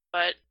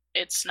 but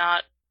it's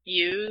not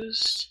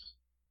used,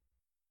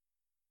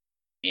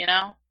 you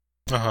know?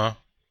 Uh huh.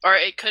 Or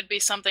it could be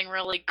something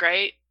really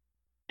great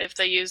if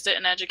they used it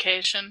in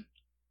education.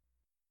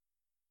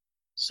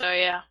 So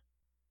yeah.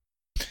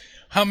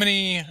 How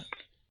many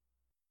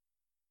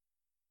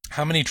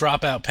how many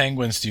dropout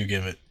penguins do you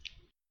give it?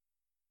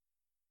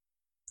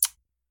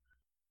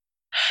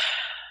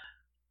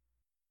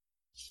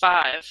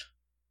 5.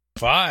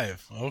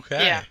 5. Yeah.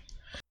 Okay.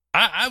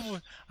 I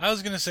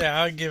was gonna say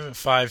I'd give it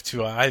 5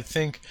 too. I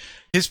think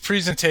his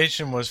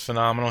presentation was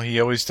phenomenal. He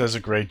always does a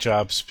great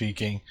job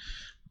speaking.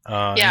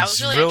 Yeah, I was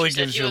It really really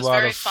interested. gives He you a was lot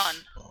very of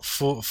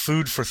fun.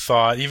 food for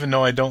thought. Even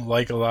though I don't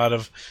like a lot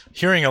of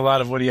hearing a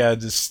lot of what he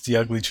had to, the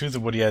ugly truth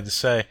of what he had to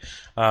say.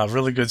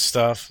 Really good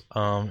stuff.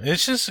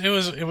 It's just it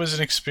was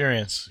an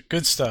experience.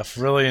 Good stuff.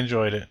 Really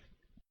enjoyed it.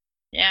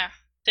 Yeah.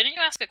 Didn't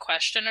you ask a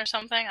question or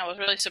something? I was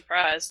really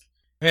surprised.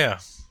 Yeah,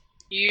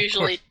 You of course.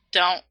 usually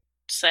don't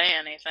say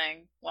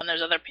anything when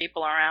there's other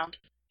people around.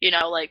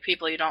 Like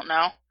people you don't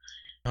know,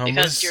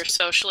 because you're Was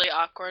socially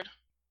awkward.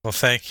 Well,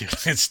 thank you.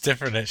 It's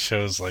different at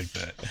shows like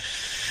that.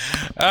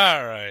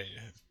 All right.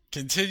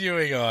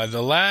 Continuing on,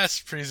 the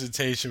last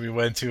presentation we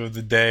went to of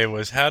the day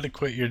was How to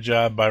Quit Your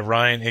Job by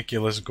Ryan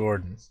Iculus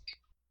Gordon.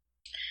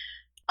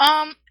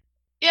 Um,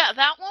 yeah,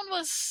 that one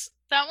was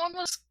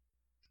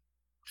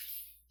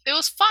it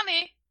was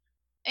funny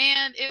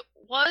and it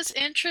was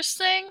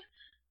interesting,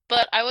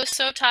 but I was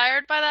so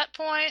tired by that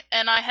point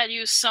and I had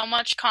used so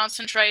much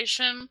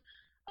concentration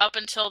up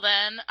until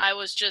then. I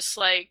was just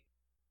like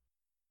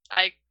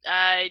I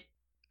I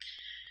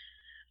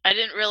I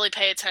didn't really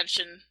pay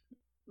attention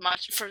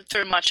much for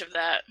through much of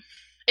that.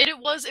 It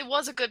was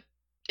a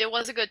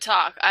good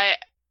talk.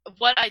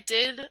 What I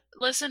did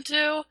listen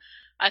to,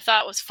 I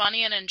thought was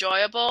funny and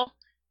enjoyable,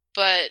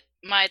 but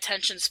my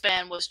attention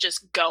span was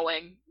just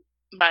going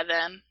by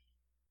then.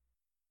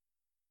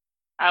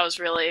 I was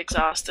really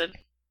exhausted.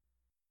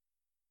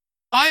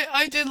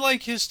 I did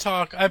like his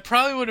talk. I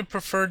probably would have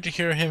preferred to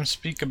hear him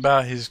speak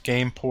about his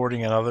game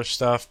porting and other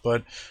stuff,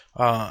 but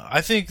I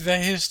think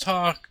that his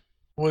talk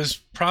was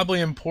probably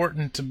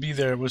important to be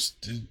there. It was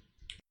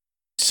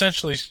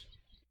essentially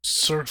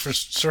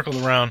circled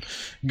around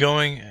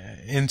going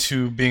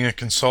into being a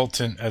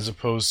consultant as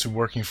opposed to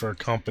working for a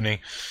company.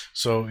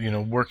 So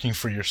working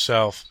for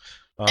yourself.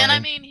 And I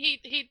And mean, he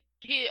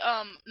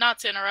not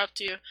to interrupt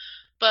you,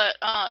 but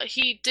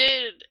he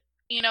did,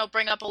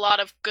 bring up a lot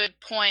of good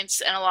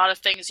points and a lot of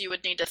things you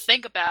would need to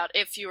think about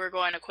if you were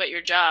going to quit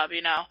your job,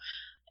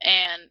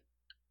 and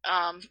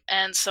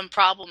and some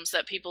problems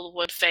that people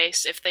would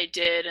face if they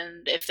did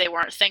and if they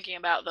weren't thinking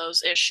about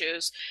those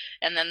issues,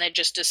 and then they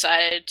just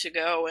decided to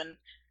go and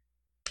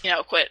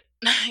quit,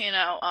 you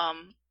know.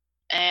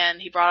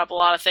 And he brought up a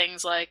lot of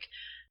things like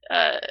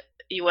uh,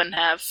 you wouldn't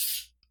have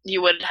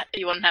you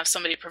wouldn't have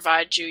somebody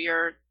provide you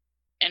your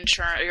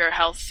insurance, your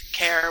health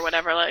care, or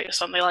whatever, like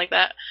something like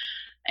that.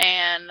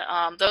 And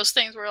those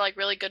things were like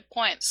really good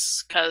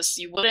points because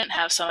you wouldn't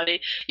have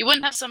somebody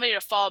to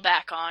fall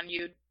back on.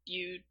 You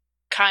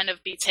kind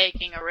of be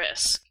taking a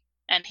risk,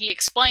 and he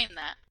explained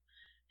that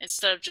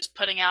instead of just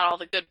putting out all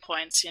the good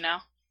points. yeah,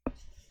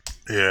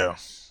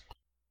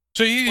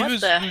 so What the he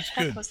was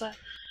heck good. was that?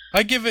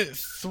 I give it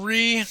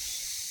 3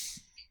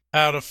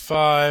 out of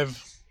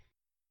 5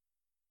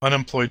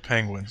 unemployed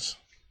penguins.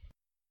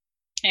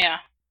 Yeah,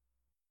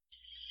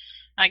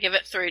 I give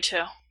it 3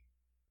 too.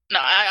 No,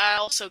 I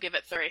also give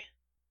it 3.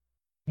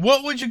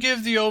 What would you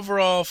give the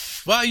overall?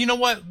 Well, you know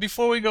what?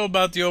 Before we go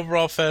about the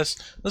overall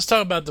fest, let's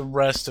talk about the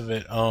rest of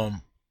it.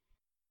 Um,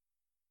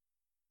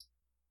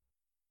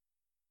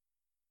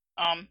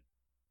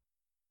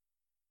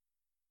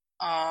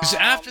 'Cause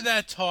after um,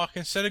 that talk,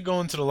 instead of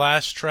going to the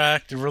last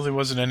track, there really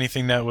wasn't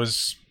anything that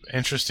was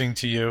interesting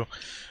to you.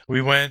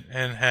 We went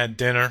and had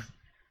dinner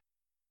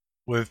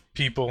with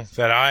people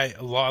that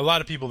a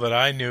lot of people that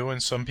I knew,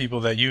 and some people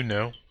that you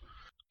knew,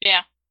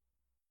 yeah,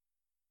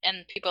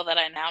 and people that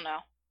I now know.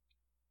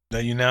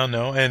 that you now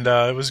know, and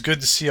it was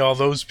good to see all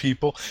those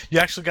people. You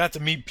actually got to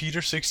meet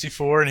Peter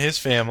 64 and his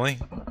family.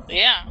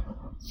 Yeah,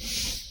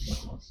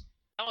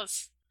 that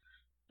was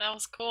that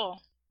was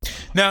cool.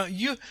 Now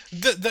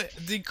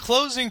the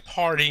closing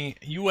party,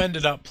 you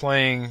ended up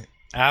playing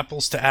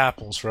Apples to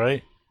Apples,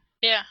 right?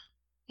 Yeah.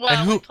 And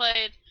Well, we who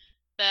played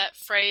that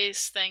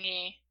phrase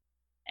thingy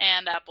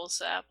and apples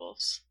to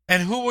apples.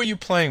 and who were you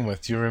playing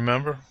with? Do you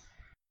remember?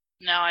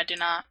 No, I do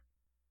not.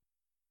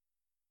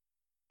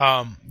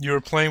 You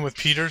were playing with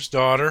Peter's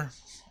daughter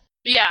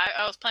Yeah,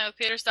 I was playing with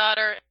Peter's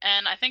daughter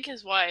and I think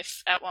his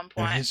wife at one and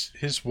point.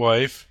 his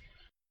wife.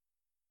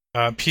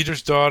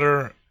 Peter's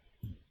daughter.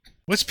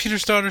 What's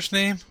Peter's daughter's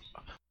name?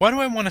 Why do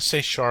I want to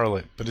say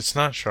Charlotte, but it's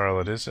not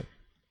Charlotte, is it?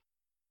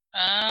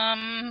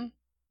 Um,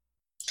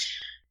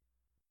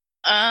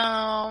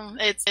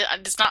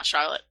 it's not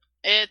Charlotte.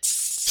 It's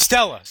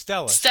Stella.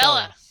 Stella. I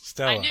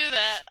Stella. knew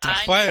that.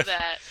 I Why- knew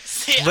that.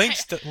 See,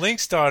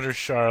 Link's daughter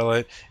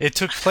Charlotte. It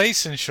took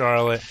place in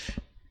Charlotte.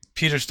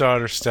 Peter's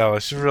daughter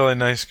Stella. She's a really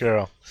nice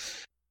girl.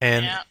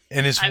 and Yeah.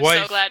 and his I'm so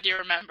wife glad you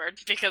remembered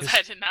because I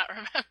his did not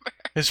remember.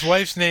 his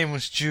wife's name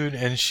was Jude,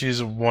 and she's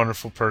a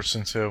wonderful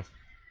person too.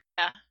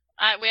 Yeah.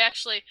 We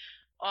actually,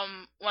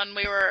 when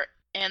we were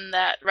in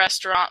that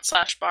restaurant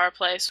slash bar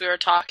place, we were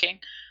talking,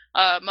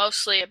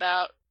 mostly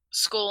about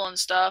school and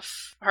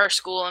stuff, her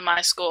school and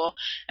my school,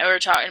 and we were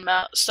talking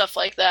about stuff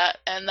like that,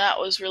 and that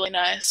was really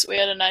nice. We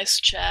had a nice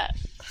chat,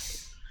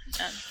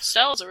 and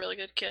Stella's a really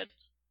good kid.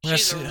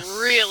 She's That's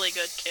a really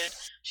good kid.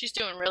 She's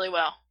doing really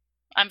well.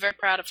 I'm very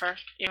proud of her,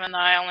 even though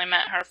I only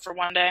met her for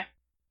one day.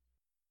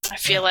 I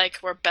feel like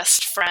we're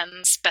best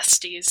friends,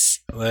 besties.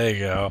 There you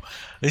go.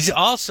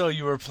 Also,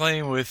 you were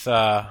playing with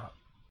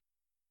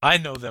I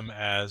know them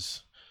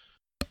as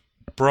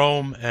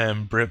Brome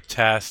and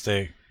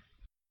Briptastic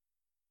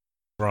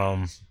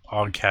from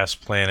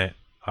Oddcast Planet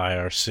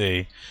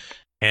IRC,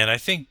 and I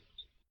think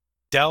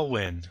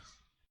Delwyn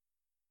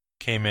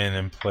came in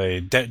and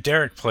played.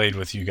 Derek played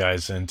with you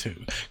guys then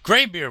too.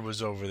 Graybeard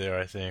was over there,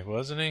 I think,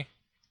 wasn't he?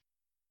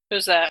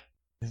 Who's that?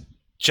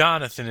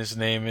 Jonathan, his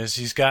name is.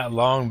 He's got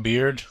long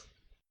beard.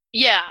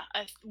 Yeah.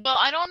 Well,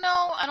 I don't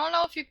know. I don't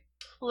know if he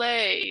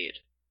played.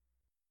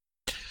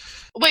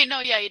 Wait, no.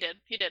 Yeah, he did.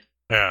 He did.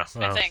 Yeah,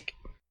 I think.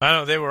 I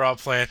know they were all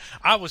playing.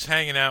 I was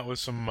hanging out with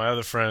some of my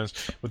other friends,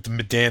 with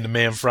the Dan the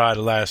Man Fry,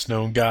 the Last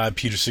Known God,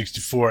 Peter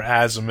 64,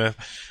 Azimuth,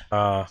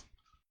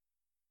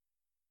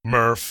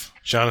 Murph,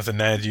 Jonathan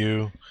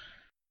Nadu, a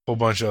whole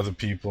bunch of other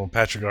people.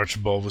 Patrick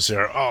Archibald was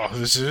there. Oh,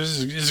 this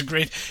is a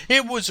great.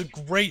 It was a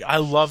great. I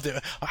loved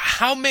it.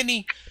 How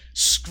many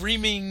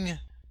screaming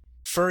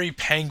furry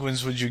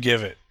penguins would you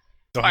give it?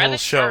 The Why are whole they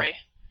show. furry?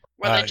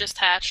 Were they just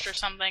hatched or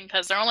something?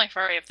 Because they're only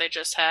furry if they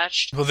just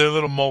hatched. Well, they're a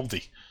little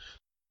moldy.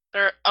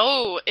 They're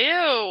ew.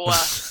 Why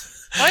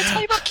I tell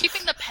you about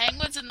keeping the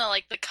penguins in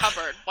the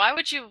cupboard? Why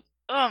would you?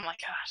 Oh my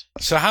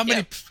god. So how many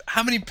Yep.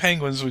 how many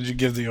penguins would you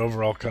give the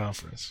overall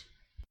conference?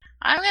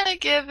 I'm gonna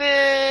give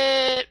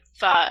it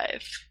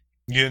 5.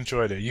 You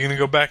enjoyed it. You gonna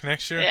go back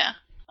next year? Yeah.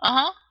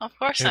 Of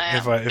course I am.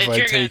 If I If you're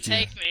gonna take you.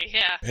 take me,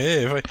 yeah.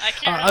 Yeah, I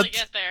can't really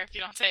get there if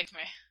you don't take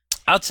me.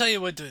 I'll tell you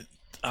what.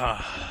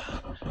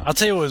 I'll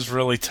tell you what was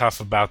really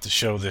tough about the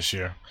show this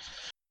year.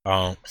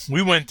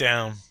 We went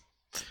down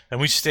and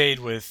we stayed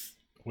with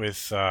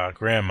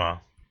Grandma,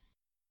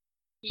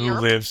 who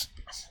Yerp.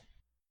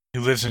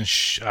 lives in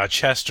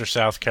Chester,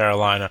 South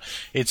Carolina.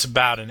 It's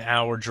about an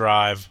hour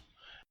drive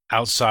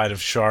outside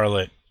of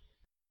Charlotte.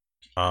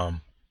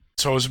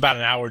 So it was about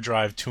an hour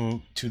drive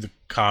to the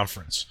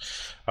conference.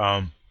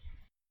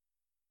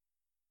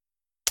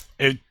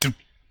 The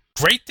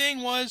great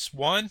thing was,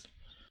 one,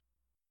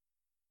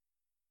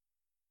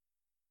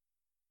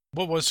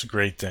 what was the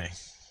great thing?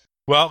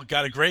 Well,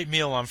 got a great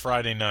meal on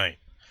Friday night.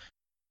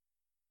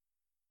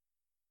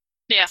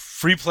 Yeah.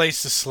 Free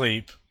place to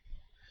sleep.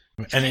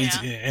 And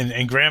Yeah.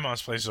 and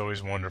Grandma's place is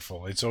always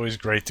wonderful. It's always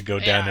great to go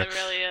down Yeah, there. it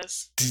really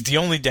is. The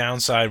only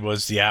downside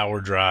was the hour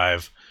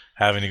drive,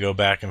 having to go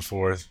back and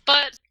forth.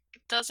 But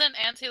doesn't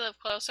Auntie live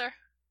closer?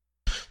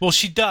 Well,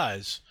 she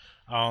does.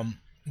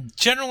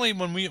 Generally,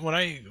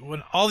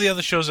 when all the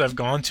other shows I've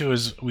gone to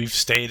is we've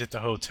stayed at the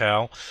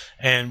hotel,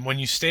 and when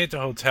you stay at the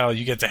hotel,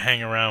 you get to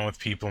hang around with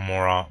people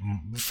more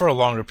for a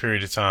longer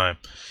period of time.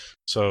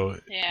 So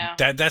Yeah.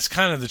 that's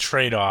kind of the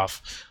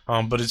trade-off.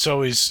 But it's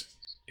always.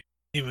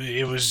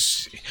 It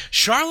was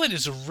Charlotte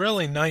is a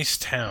really nice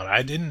town.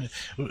 I didn't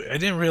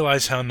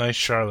realize how nice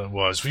Charlotte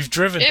was. We've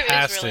driven It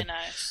past is really it,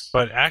 nice.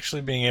 but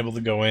actually being able to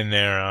go in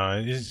there,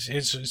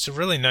 it's a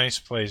really nice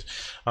place.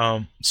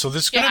 So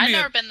this is Yeah, gonna I've be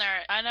never been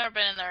there. I've never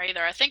been in there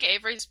either. I think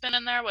Avery's been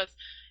in there with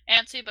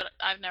Auntie, but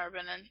I've never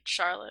been in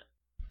Charlotte.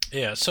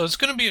 yeah. So it's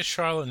gonna be a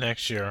Charlotte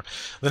next year.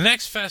 The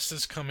next fest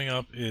that's coming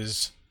up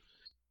is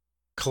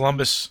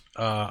Columbus,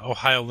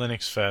 Ohio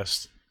Linux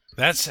Fest.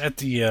 That's at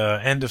the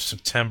end of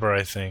September,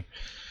 I think.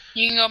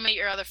 You can go meet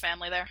your other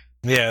family there.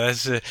 Yeah,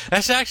 that's it.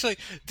 That's actually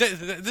this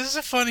is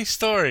a funny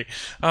story.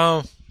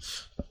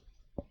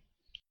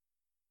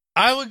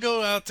 I would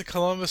go out to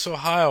Columbus,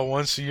 Ohio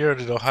once a year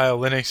to the Ohio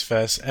Linux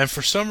Fest, and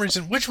for some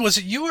reason, which was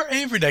it, you or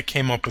Avery that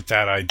came up with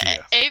that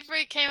idea?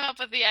 Avery came up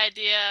with the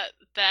idea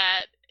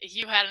that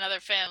you had another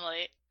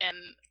family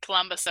in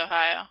Columbus,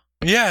 Ohio.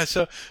 Yeah,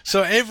 so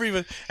Avery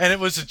was, and it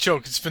was a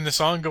joke. It's been this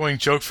ongoing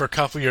joke for a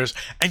couple of years,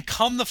 and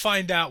come to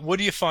find out, what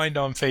do you find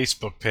on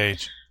Facebook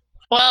page?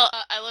 Well,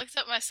 I looked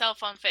up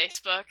myself on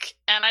Facebook,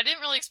 and I didn't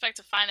really expect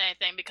to find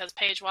anything because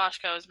Paige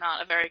Washko is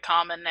not a very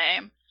common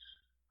name.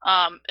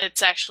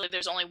 It's actually,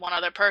 there's only one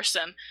other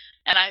person,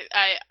 and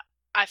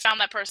I found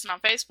that person on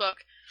Facebook,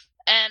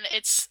 and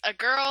it's a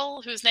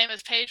girl whose name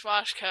is Paige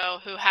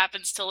Washko who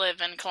happens to live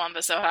in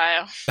Columbus,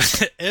 Ohio.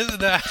 Isn't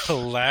that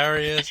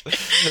hilarious?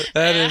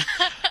 That is.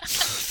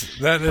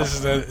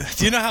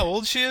 Do you know how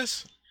old she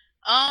is?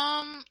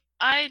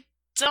 I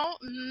don't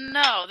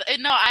know.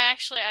 No, I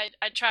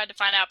tried to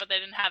find out, but they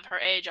didn't have her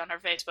age on her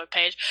Facebook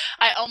page.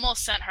 I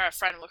almost sent her a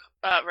friend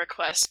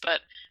request,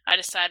 but I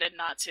decided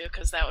not to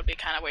because that would be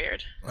kind of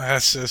weird.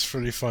 That's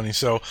pretty funny.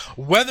 So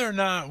whether or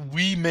not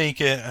we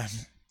make it,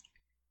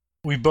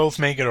 we both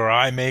make it, or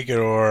I make it,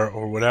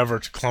 or whatever,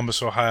 to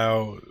Columbus,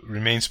 Ohio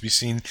remains to be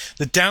seen.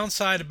 The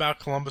downside about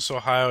Columbus,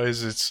 Ohio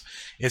is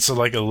it's a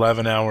like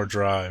 11-hour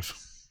drive.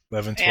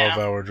 11, 12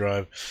 Yeah. hour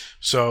drive.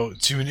 So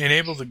to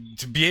enable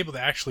to be able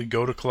to actually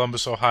go to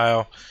Columbus,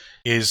 Ohio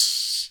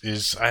is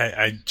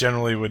I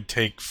generally would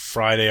take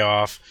Friday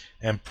off,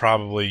 and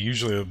probably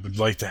usually would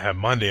like to have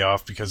Monday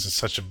off because it's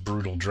such a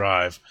brutal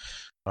drive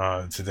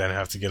to then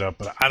have to get up.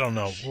 But I don't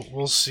know.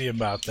 We'll see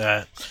about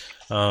that.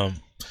 Um,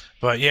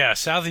 but yeah,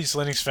 Southeast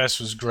Linux Fest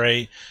was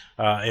great.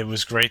 It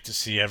was great to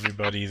see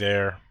everybody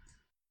there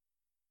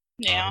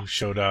Yeah. who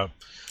showed up.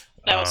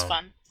 That was Um,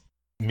 fun.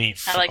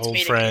 Meet I liked old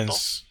meeting people.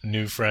 friends,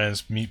 new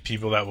friends, meet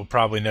people that we'll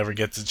probably never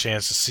get the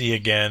chance to see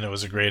again. It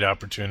was a great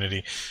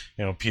opportunity.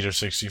 Peter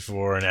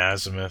 64 and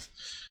Azimuth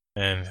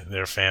and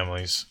their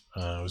families.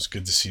 It was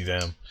good to see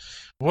them.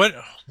 What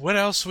what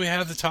else do we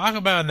have to talk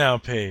about now,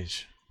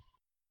 Paige?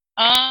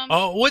 Um,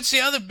 Oh, what's the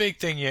other big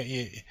thing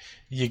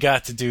you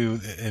got to do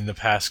in the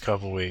past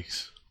couple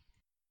weeks?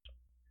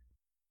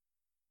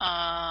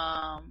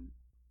 um,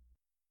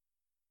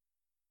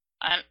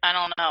 I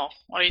don't know.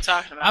 What are you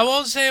talking I about?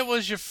 won't say it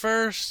was your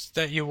first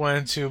that you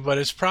went to, but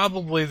it's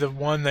probably the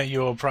one that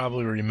you'll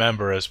probably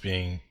remember as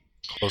being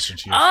closer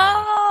to your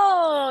family.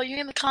 Oh, you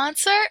mean the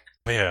concert?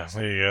 Yeah,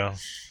 there you go.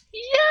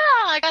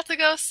 Yeah, I got to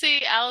go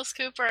see Alice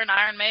Cooper and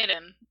Iron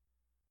Maiden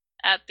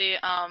at the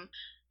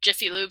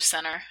Jiffy Lube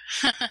Center.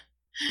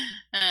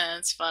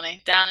 It's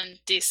funny. Down in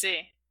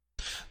DC.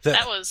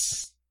 That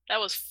That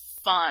was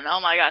fun. Oh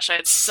my gosh, I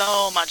had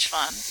so much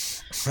fun.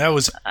 that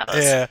was That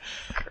was yeah.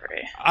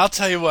 great. I'll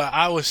tell you what,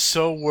 I was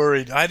so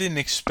worried. I didn't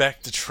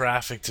expect the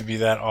traffic to be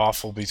that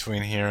awful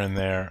between here and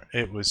there.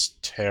 It was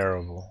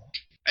terrible.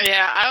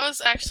 Yeah, I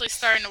was actually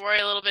starting to worry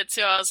a little bit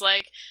too. I was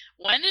like,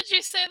 when did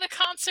you say the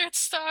concert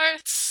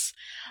starts?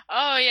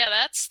 Oh yeah,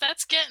 that's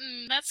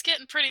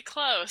getting pretty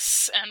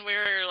close, and we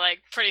were like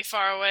pretty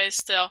far away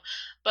still.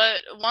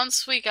 But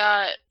once we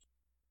got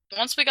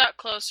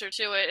closer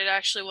to it, it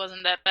actually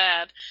wasn't that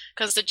bad.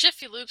 Because the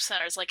Jiffy Lube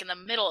Center is like in the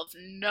middle of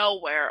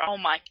nowhere. Oh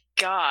my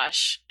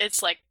gosh.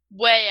 It's like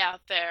way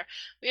out there.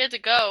 We had to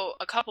go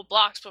a couple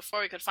blocks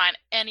before we could find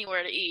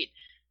anywhere to eat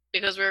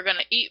because we were going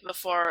to eat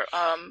before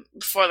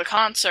the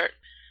concert.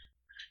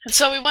 And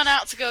so we went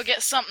out to go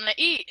get something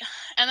to eat,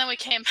 and then we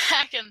came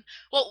back. And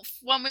well,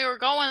 when we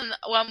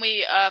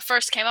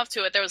first came up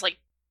to it, there was like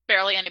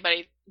barely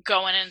anybody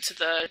going into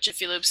the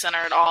Jiffy Lube Center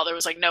at all. There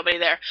was like nobody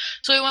there.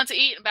 So we went to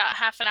eat. About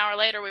half an hour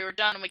later, we were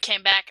done, and we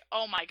came back.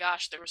 Oh my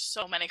gosh, there were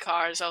so many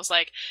cars. I was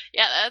like,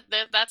 yeah,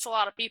 that's a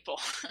lot of people.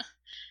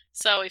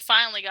 So we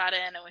finally got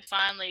in, and we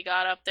finally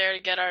got up there to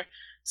get our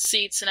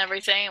seats and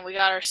everything, and we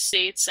got our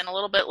seats. And a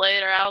little bit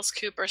later, Alice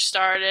Cooper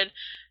started,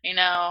 you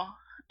know,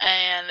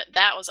 and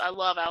I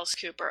love Alice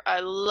Cooper.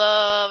 I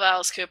love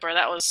Alice Cooper.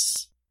 That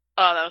was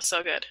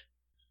so good.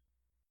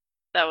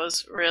 That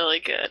was really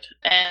good.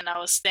 And I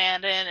was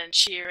standing and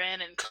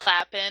cheering and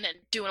clapping and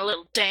doing a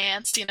little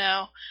dance.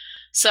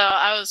 So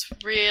I was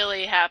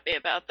really happy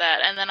about that.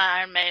 And then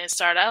Iron Maiden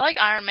started. I like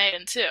Iron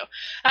Maiden too.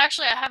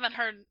 Actually, I haven't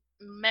heard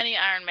many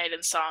Iron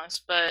Maiden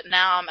songs, but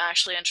now I'm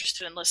actually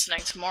interested in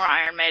listening to more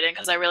Iron Maiden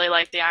because I really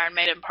like the Iron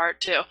Maiden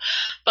part too.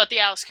 But the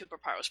Alice Cooper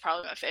part was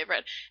probably my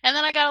favorite. And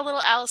then I got a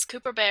little Alice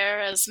Cooper bear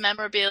as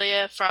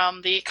memorabilia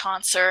from the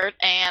concert,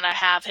 and I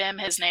have him.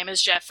 His name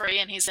is Jeffrey,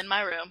 and he's in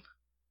my room.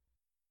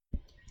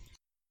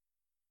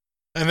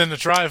 And then the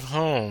drive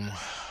home.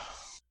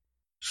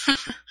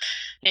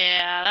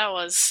 Yeah, that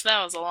was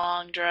a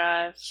long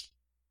drive.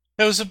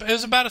 It was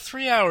about a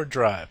 3 hour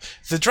drive.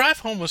 The drive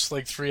home was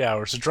like 3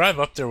 hours. The drive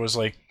up there was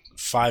like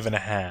five and a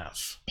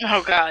half.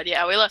 Oh God,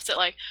 yeah, we left it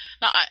like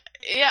no,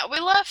 yeah, we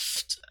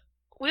left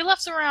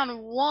around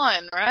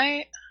 1,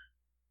 right?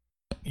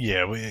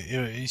 Yeah, We left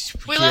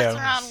yeah.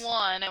 around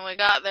 1, and we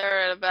got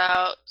there at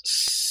about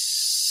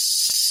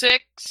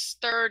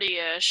 6:30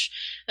 ish.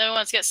 Then we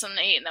went to get something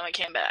to eat, and then we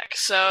came back.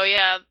 So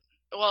yeah,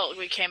 well,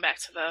 we came back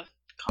to the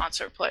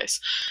concert place.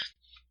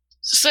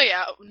 So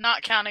yeah,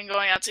 not counting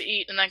going out to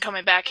eat and then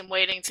coming back and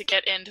waiting to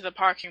get into the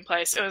parking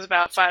place, it was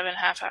about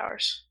 5.5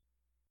 hours.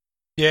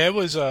 Yeah, it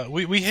was.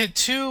 We hit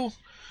two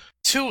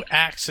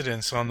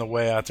accidents on the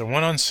way out there.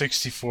 One on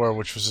 64,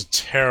 which was a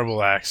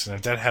terrible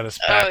accident that had us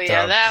Oh backed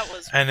yeah, up, that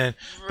was and then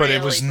but it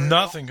really was brutal.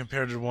 nothing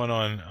compared to the one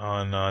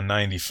on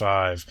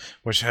 95,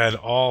 which had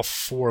all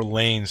four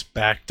lanes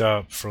backed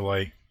up for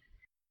like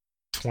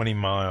 20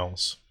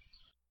 miles.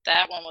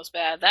 That one was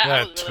bad. That I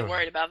That was really took.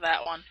 worried about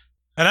that one.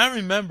 And I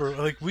remember,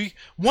 like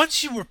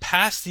once you were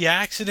past the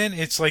accident,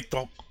 it's like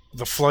the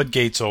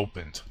floodgates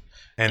opened,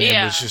 and it was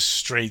Yeah, just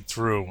straight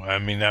through. I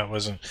mean, that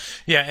wasn't.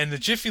 Yeah, and the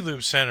Jiffy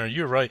Lube Center,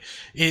 you're right.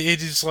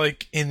 It is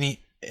like in the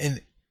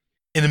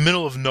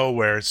middle of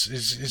nowhere. yeah,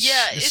 It's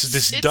it's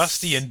this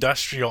dusty it's.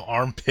 industrial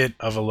armpit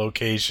of a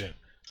location.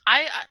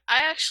 I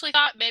actually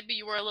thought maybe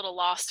you were a little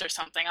lost or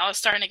something. I was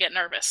starting to get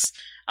nervous.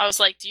 I was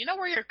like, "Do you know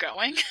where you're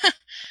going?"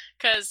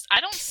 Because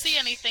I don't see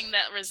anything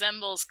that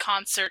resembles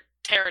concert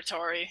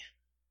territory.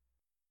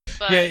 Yeah,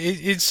 But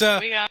it's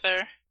we got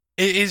there.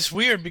 It is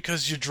weird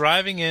because you're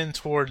driving in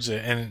towards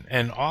it,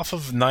 and off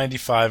of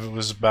 95, it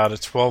was about a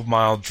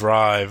 12-mile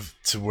drive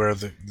to where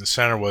the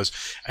center was,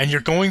 and you're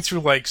going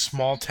through like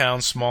small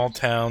town, small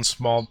town,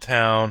 small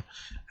town,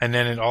 and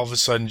then it all of a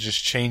sudden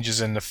just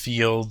changes into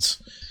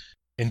fields,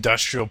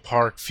 industrial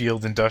park,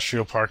 field,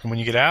 industrial park, and when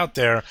you get out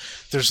there,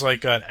 there's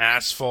like an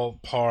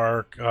asphalt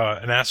park,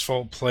 an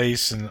asphalt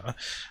place, and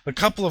a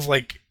couple of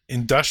like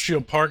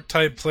industrial park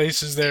type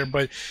places there,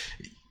 but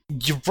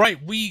you're right.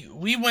 We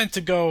went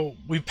to go.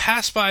 We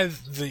passed by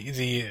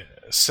the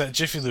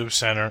Jiffy Lube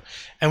Center,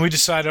 and we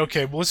decided,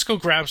 okay, well, let's go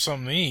grab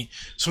something to eat.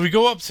 So we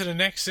go up to the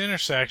next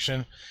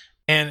intersection,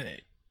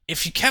 and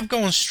if you kept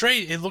going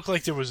straight, it looked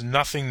like there was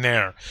nothing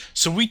there.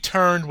 So we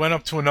turned, went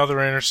up to another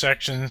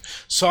intersection,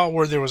 saw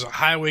where there was a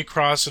highway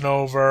crossing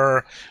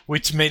over. We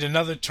made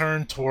another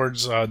turn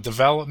towards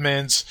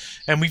developments,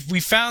 and we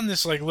found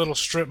this like little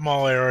strip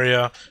mall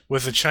area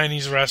with a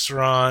Chinese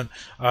restaurant,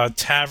 a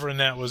tavern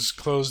that was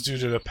closed due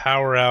to the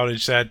power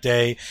outage that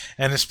day,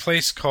 and this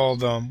place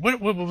called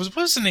what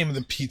was the name of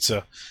the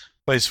pizza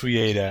place we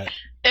ate at?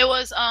 It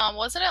was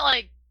wasn't it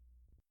like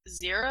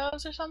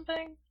Zeros or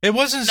something? It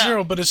wasn't No,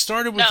 Zero, but it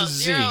started with no, a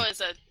Zero Z. is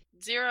a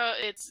Zero.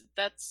 It's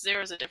that's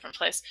Zero's a different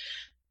place.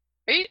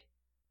 Are you?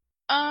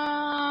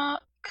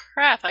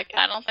 Crap. I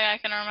don't think I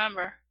can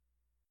remember.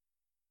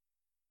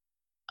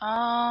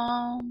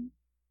 Um,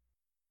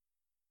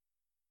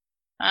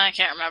 I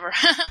can't remember.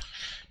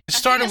 It I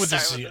think started it with a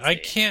started Z. with a I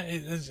Z.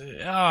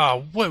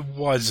 can't. What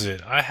was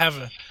it? I have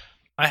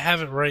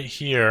it right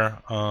here.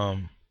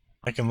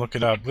 I can look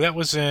it up. That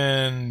was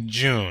in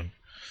June.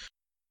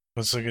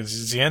 Let's look.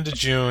 It's the end of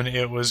June.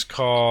 It was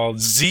called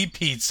Z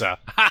Pizza.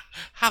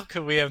 How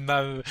could we have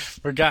not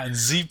forgotten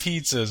Z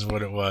Pizza is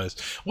what it was?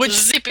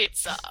 Z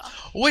Pizza.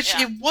 Which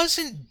Yeah. it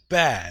wasn't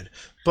bad,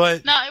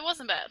 but No, it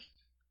wasn't bad.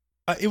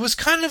 it was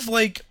kind of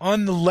like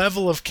on the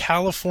level of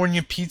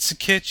California Pizza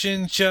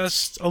Kitchen,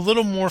 just a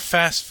little more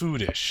fast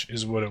foodish,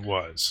 is what it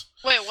was.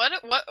 Wait,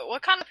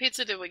 what kind of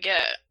pizza did we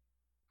get?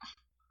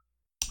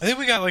 I think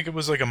we got like it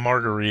was like a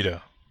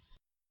margarita.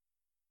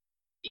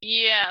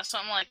 Yeah,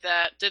 something like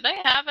that. Did they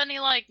have any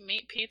like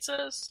meat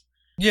pizzas?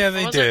 Yeah, Or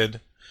they was it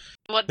did.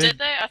 what They did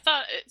they? I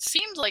thought it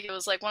seemed like it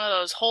was like one of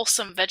those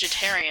wholesome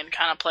vegetarian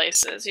kind of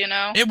places, you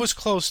know? It was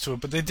close to it,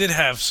 but they did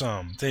have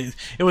some. They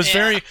it was Yeah.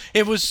 very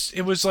it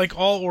was like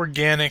all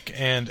organic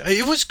and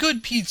it was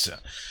good pizza.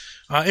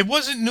 It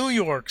wasn't New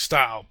York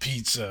style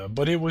pizza,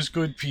 but it was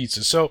good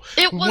pizza. So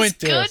It we was went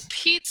there. good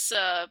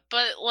pizza,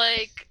 but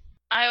like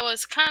I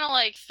was kind of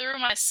like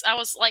I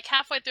was like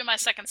halfway through my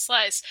second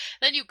slice.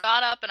 Then you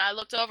got up and I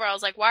looked over. I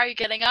was like, "Why are you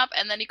getting up?"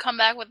 And then you come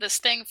back with this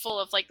thing full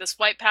of like this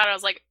white powder. I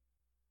was like,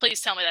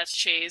 "Please tell me that's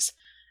cheese."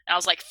 And I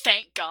was like,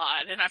 "Thank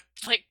God." And I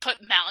like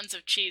put mountains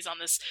of cheese on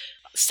this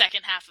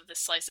second half of this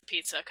slice of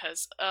pizza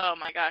cuz oh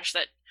my gosh,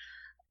 that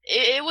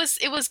it was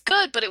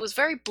good, but it was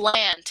very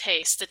bland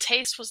taste. The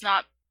taste was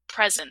not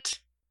present.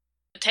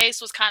 The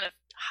taste was kind of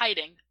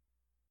hiding.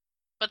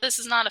 But this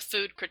is not a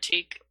food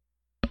critique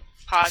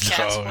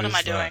podcast. No, What am I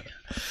it's doing?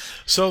 not.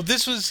 So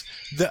this was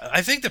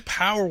I think the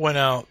power went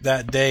out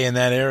that day in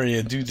that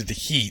area due to the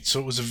heat. So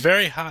it was a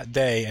very hot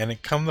day, and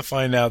it come to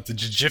find out the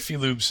Jiffy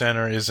Lube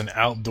Center is an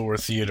outdoor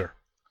theater.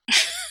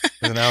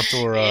 It's an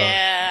outdoor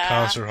Yeah.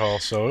 concert hall,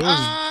 so it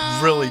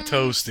was really Um.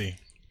 toasty.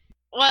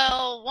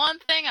 Well, one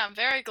thing I'm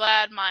very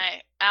glad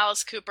my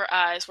Alice Cooper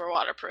eyes were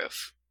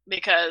waterproof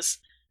because,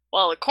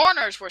 well, the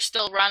corners were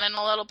still running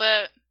a little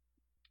bit.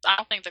 I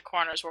don't think the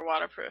corners were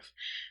waterproof,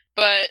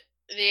 but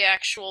the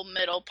actual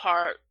middle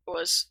part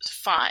was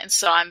fine.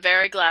 So I'm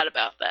very glad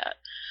about that.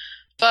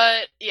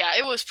 But yeah,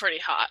 it was pretty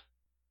hot.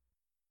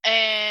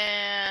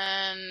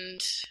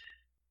 And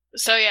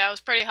so yeah, it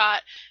was pretty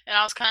hot, and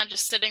I was kind of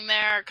just sitting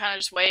there, kind of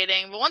just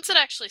waiting. But once it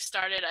actually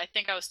started, I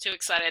think I was too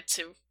excited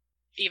to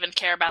even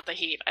care about the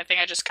heat. I think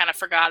I just kind of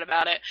forgot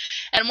about it.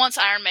 And once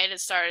Iron Maiden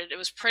started, it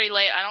was pretty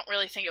late. I don't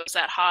really think it was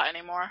that hot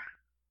anymore.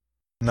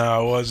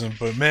 No, it wasn't.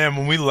 But man,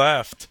 when we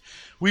left,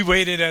 we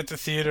waited at the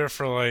theater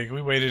for like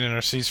we waited in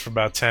our seats for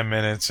about 10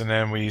 minutes, and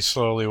then we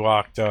slowly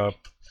walked up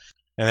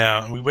and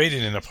out. And we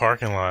waited in the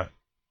parking lot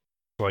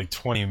for like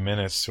 20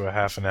 minutes to a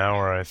half an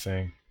hour, I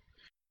think.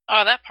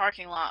 Oh, that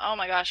parking lot. Oh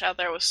my gosh, out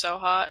there was so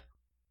hot.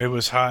 It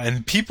was hot,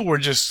 and people were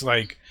just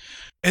like,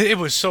 it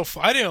was so.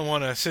 I didn't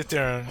want to sit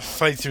there and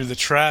fight through the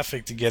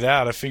traffic to get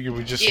out. I figured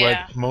we'd just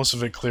Yeah. let most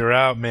of it clear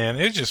out. Man,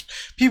 it just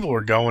people were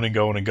going and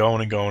going and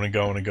going and going and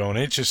going and going.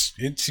 It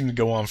seemed to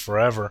go on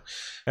forever.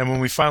 And when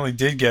we finally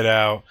did get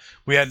out,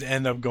 we had to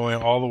end up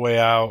going all the way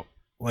out.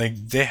 Like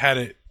they had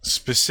it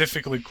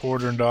specifically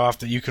cordoned off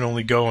that you can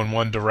only go in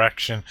one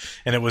direction,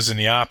 and it was in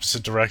the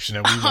opposite direction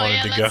that we Oh wanted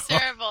yeah, to that's go.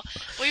 terrible.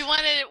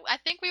 I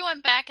think we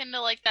went back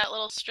into like that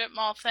little strip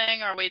mall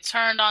thing, or we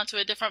turned onto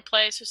a different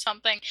place or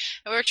something,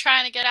 and we were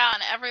trying to get out,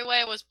 and every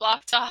way was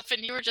blocked off,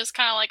 and you were just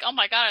kind of like, "Oh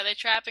my God, are they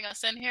trapping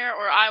us in here?"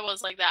 Or I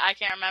was like that, I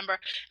can't remember.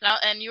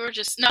 And you were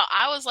just no,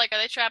 I was like, "Are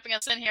they trapping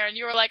us in here?" And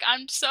you were like,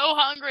 "I'm so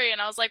hungry,"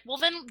 and I was like, "Well,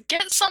 then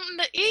get something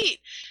to eat."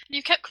 And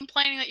you kept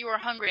complaining that you were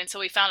hungry until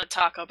we found a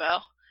Taco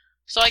Bell.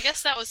 So I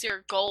guess that was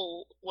your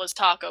goal, was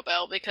Taco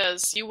Bell,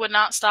 because you would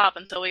not stop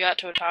until we got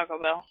to a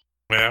Taco Bell.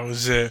 That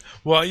was it.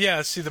 Well,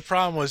 yeah. See, the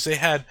problem was they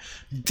had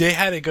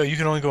to go. You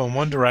can only go in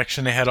one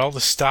direction. They had all the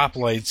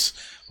stoplights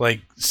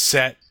like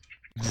set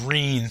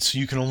green, so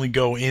you can only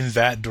go in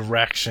that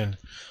direction.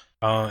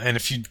 And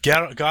if you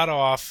got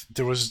off,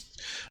 there was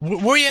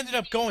where you ended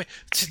up going.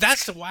 See,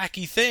 that's the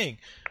wacky thing.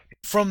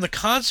 From the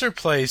concert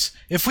place,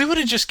 if we would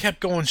have just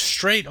kept going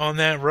straight on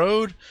that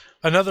road,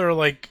 another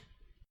like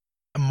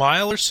a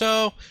mile or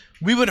so,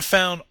 we would have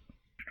found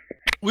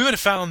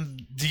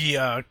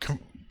the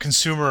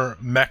consumer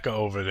mecca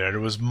over there. There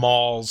was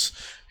malls,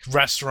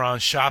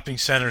 restaurants, shopping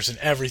centers, and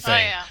Oh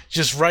everything yeah,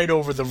 just right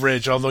over the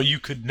ridge. Although you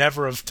could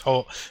never have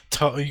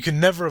you could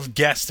never have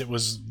guessed that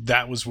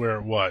was where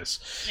it was.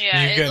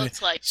 yeah, You it get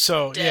looked like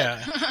so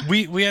dead. yeah.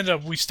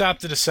 We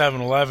stopped at a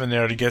 7-Eleven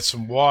there to get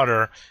some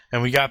water,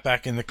 and we got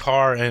back in the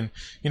car, and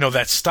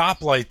that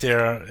stoplight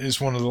there is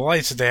one of the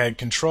lights that they had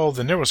controlled,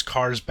 and there was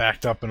cars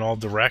backed up in all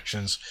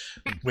directions,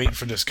 waiting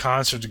for this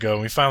concert to go.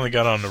 And we finally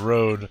got on the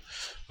road,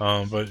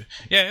 but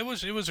yeah, it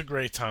was a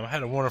great time. I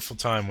had a wonderful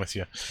time with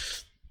you.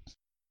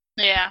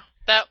 Yeah,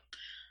 that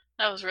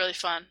was really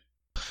fun.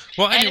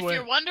 Well, And if anyway,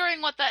 you're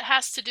wondering what that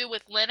has to do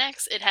with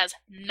Linux, it has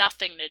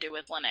nothing to do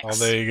with oh, Linux.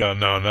 there you go.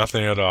 No,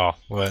 nothing at all.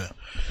 But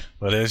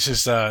it's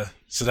just so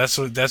that's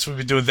what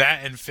we do.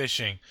 That and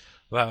fishing.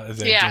 Yeah, and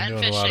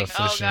Doing a lot fishing. of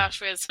Oh fishing.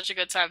 gosh, we had such a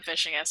good time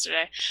fishing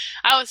yesterday.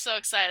 I was so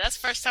excited. That's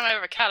the first time I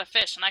ever caught a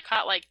fish, and I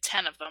caught like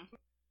 10 of them.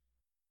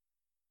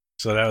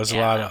 So that was a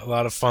Yeah, lot that, of a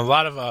lot of fun. A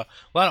lot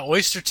of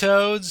oyster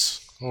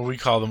toads. Well, we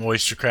called them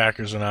oyster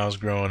crackers when I was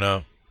growing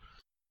up.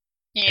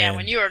 yeah,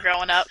 when And you were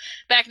growing up,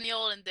 back in the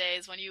olden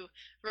days when you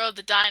rode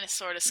the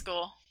dinosaur to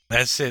school.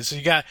 that's it. So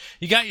you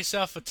got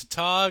yourself a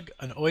tautog,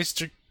 an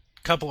oyster,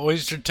 couple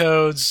oyster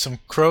toads, some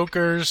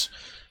croakers,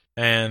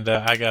 and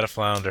I got a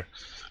flounder.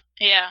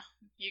 Yeah,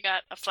 you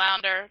got a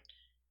flounder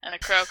and a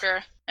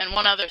croaker and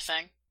one other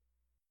thing.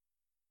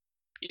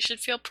 You should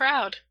feel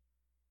proud.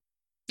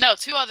 No,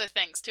 two other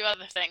things. Two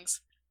other things.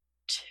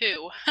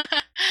 Two.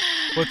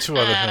 What two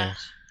other uh,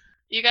 things?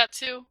 you got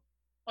two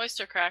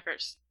oyster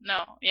crackers.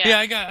 No, yeah. Yeah,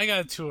 I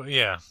got two.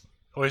 Yeah,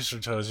 oyster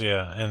toads.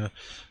 Yeah,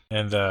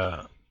 and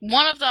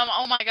One of them,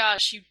 oh my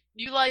gosh, you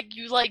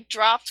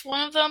dropped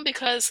one of them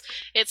because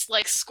it's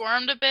like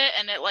squirmed a bit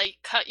and it like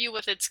cut you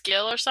with its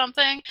gill or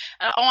something.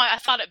 And, oh I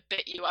thought it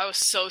bit you. I was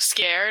so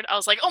scared. I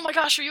was like, "Oh my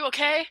gosh, are you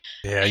okay?"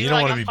 yeah, And you you were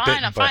don't like, want to "I'm be fine,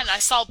 bitten I'm by fine." And I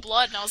saw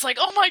blood and I was like,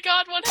 "Oh my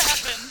god, what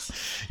happened?"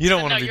 you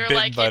don't And want no, to be you're bitten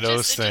like, by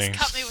those it just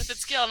cut things. me with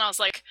its gill and I was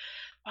like,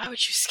 "Why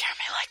would you scare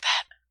me like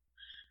that?"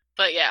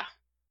 But yeah.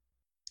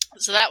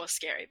 So that was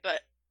scary,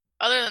 but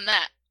other than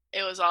that,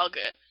 it was all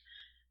good.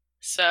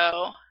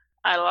 So,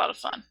 I had a lot of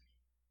fun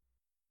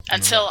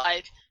until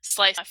I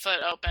sliced my foot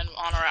open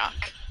on a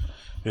rock.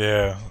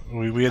 Yeah,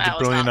 we had the That was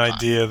brilliant not fun.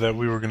 idea that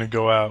we were going to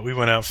go out. We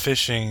went out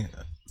fishing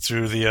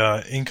through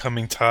the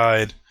incoming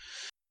tide,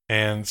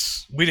 and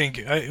we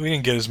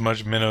didn't get as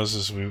much minnows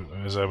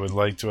as I would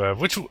like to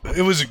have. Which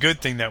it was a good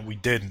thing that we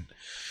didn't,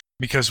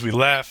 because we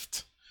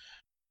left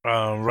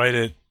right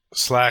at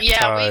slack Yeah,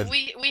 tide.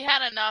 we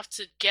had enough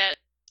to get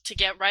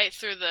right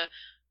through the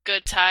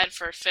good tide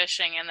for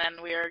fishing, and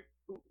then we were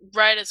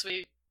right as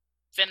we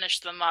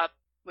finished them up,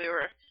 we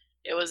were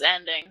it was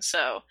ending.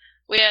 So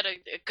we had a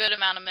good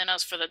amount of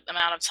minnows for the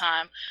amount of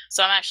time.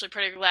 So I'm actually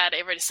pretty glad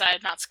Avery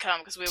decided not to come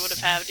because we would have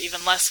had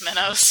even less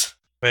minnows.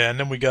 Yeah, and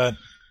then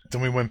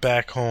we went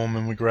back home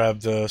and we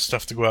grabbed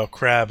stuff to go out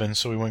crabbing.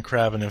 So we went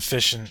crabbing and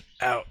fishing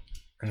out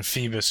in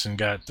Phoebus and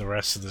got the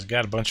rest of this.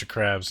 Got a bunch of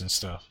crabs and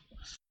stuff.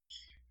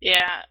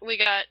 Yeah, we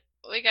got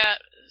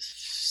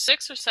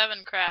 6 or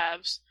 7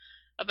 crabs.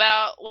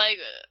 About like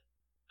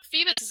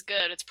Phoebus is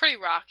good. It's pretty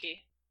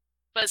rocky,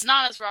 but it's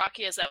not as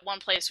rocky as that one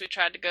place we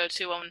tried to go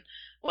to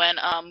when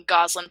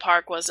Goslin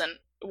Park was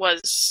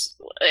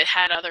it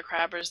had other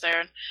crabbers there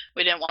and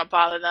we didn't want to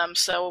bother them,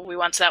 so we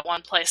went to that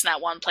one place and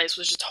that one place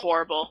was just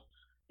horrible.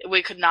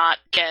 We could not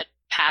get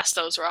past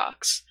those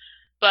rocks.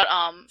 But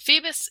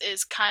Phoebus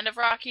is kind of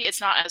rocky. It's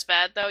not as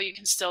bad though. You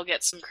can still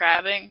get some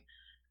crabbing,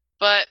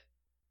 but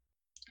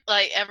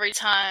like every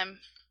time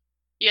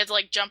you had to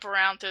like jump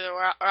around through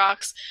the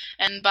rocks,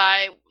 and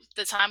by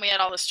the time we had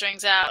all the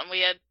strings out and we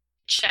had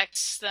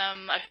checked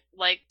them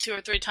like 2 or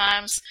 3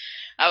 times,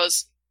 I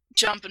was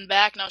jumping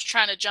back and I was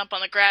trying to jump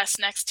on the grass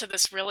next to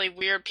this really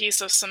weird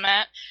piece of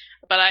cement,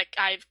 but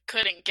I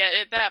couldn't get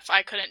it that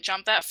I couldn't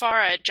jump that far.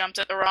 I had jumped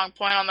at the wrong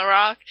point on the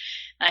rock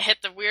and I hit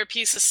the weird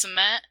piece of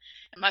cement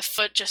and my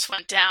foot just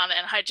went down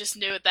and I just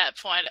knew at that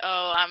point,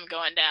 oh, I'm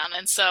going down.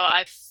 And so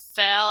I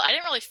fell. I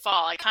didn't really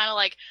fall. I kind of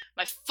like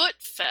my foot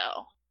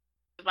fell.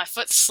 My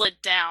foot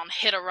slid down,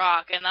 hit a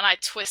rock, and then I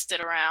twisted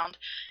around,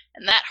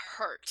 and that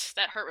hurt.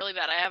 That hurt really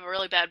bad. I have a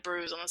really bad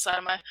bruise on the side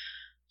of my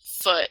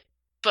foot,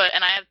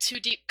 and I have 2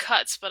 deep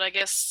cuts. But I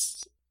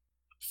guess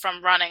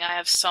from running, I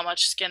have so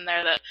much skin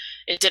there that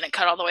it didn't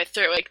cut all the way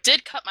through. It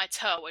did cut my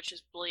toe, which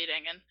is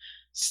bleeding and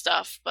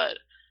stuff, but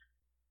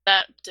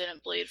that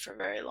didn't bleed for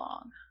very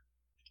long.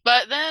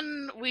 But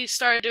then we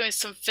started doing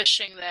some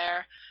fishing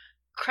there.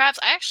 crabs.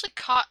 I actually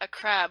caught a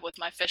crab with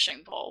my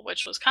fishing pole,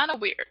 which was kind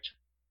of weird.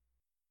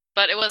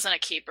 But it wasn't a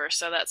keeper,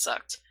 so that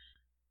sucked.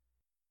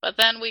 But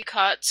then we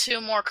caught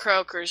 2 more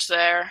croakers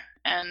there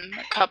and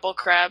a couple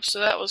crabs, so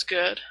that was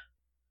good.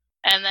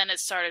 And then it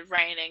started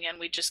raining and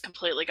we just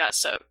completely got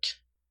soaked.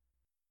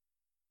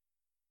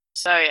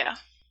 So yeah.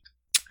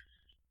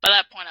 By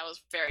that point I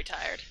was very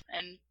tired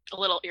and a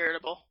little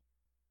irritable.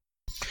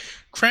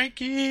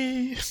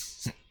 Cranky!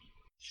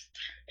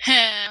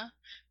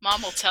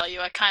 Mom will tell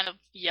you I kind of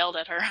yelled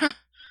at her.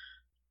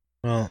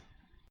 Well,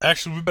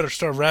 actually, we better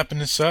start wrapping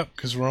this up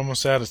because we're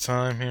almost out of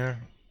time here.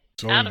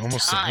 It's Out of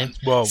almost time?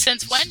 well,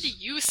 Since when do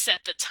you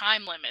set the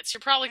time limits?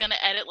 You're probably going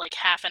to edit like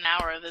half an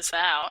hour of this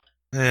out.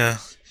 yeah.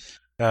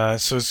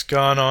 So it's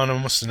gone on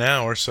almost an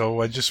hour.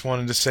 So I just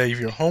wanted to say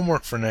your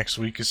homework for next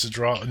week is to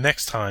draw.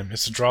 Next time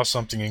is to draw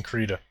something in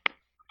Krita.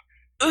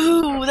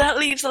 Ooh, that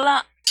leaves a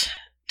lot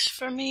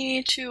for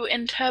me to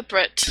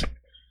interpret.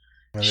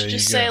 Well, Should there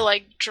just you say go.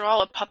 like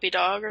draw a puppy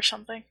dog or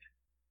something.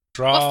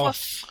 Draw.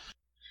 Woof woof.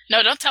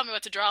 No, don't tell me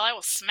what to draw. I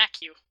will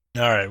smack you.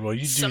 All right. Well,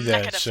 you do Smack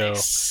that. at a So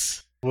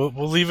face. we'll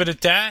leave it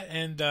at that.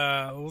 And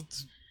Well,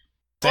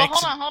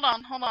 thanks. hold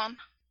on.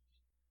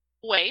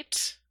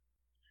 Wait.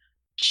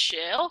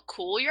 Chill.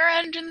 Cool your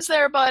engines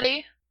there,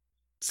 buddy.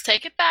 Let's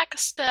take it back a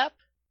step.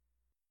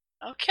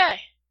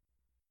 Okay.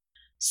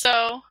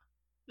 So,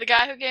 the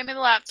guy who gave me the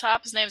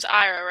laptop, his name's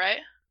Ira, right?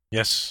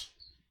 Yes.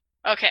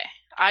 Okay.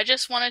 I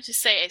just wanted to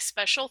say a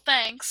special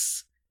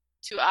thanks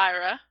to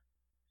Ira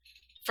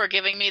for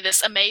giving me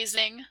this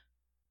amazing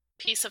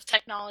piece of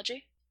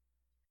technology.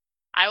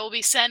 I will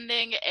be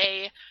sending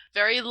a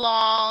very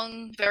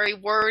long, very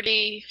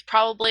wordy,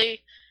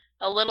 probably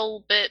a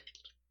little bit,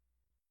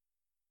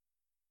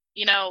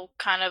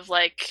 kind of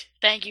like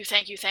thank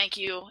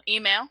you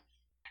email.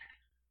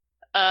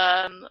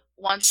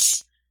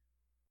 Once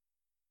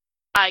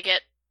I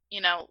get,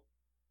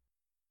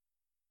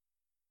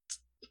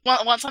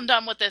 once I'm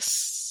done with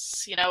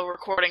this,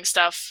 recording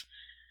stuff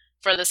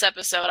for this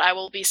episode, I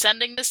will be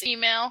sending this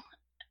email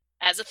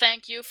as a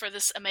thank you for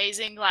this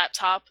amazing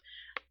laptop.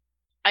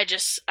 I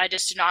just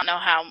do not know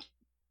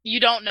you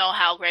don't know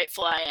how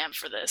grateful I am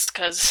for this,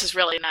 because this is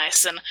really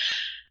nice, and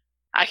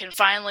I can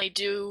finally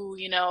do,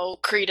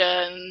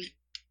 Krita and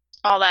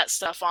all that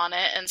stuff on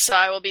it, and so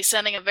I will be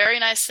sending a very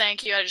nice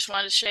thank you. I just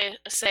wanted to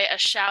say a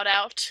shout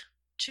out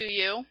to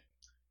you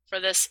for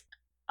this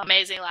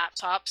amazing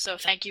laptop, so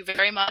thank you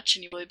very much,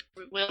 and you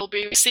will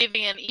be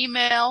receiving an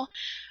email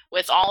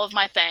with all of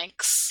my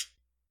thanks.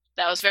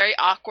 That was very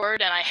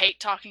awkward, and I hate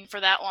talking for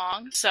that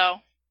long,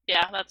 so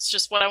yeah, that's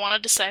just what I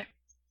wanted to say.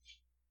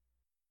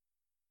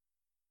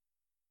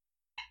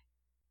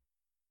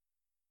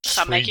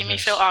 Stop making me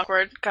feel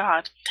awkward.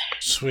 God.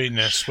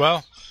 Sweetness.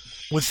 Well,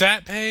 with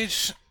that,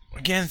 Paige,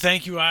 again,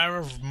 thank you,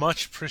 Ira.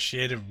 Much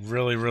appreciated.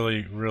 Really,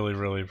 really, really,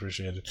 really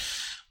appreciated.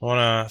 I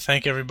want to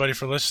thank everybody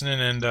for listening,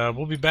 and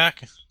we'll be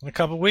back in a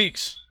couple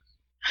weeks.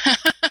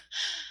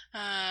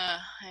 Yeah,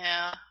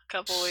 a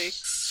couple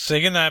weeks.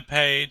 Say goodnight,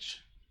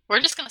 Paige. We're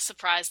just going to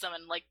surprise them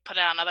and put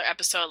out another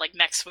episode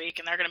next week,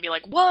 and they're going to be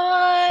like,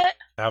 what?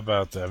 How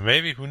about that?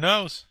 Maybe. Who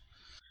knows?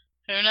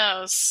 Who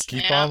knows?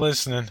 Keep on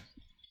listening.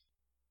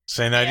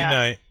 Say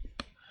nighty-night.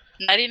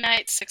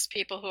 Nighty-night, 6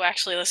 people who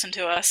actually listen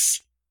to us.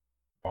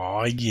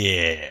 Oh,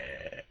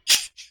 yeah.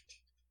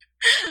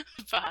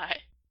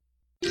 Bye.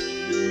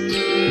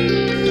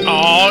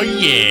 Oh,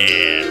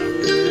 yeah.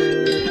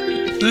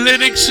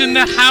 Linux in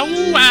the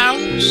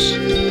house.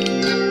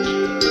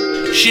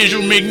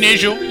 Shizzle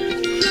McNizzle.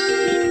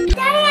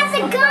 Daddy has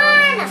a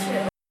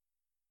gun!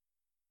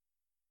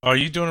 Are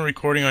you doing a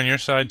recording on your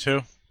side,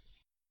 too?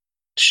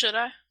 Should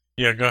I?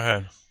 Yeah, go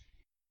ahead.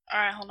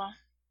 Alright, hold on.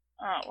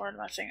 Oh, where did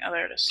my thing? Oh,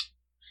 there it is.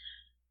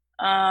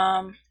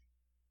 Oh,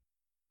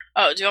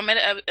 do you want me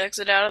to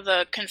exit out of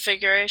the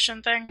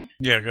configuration thing?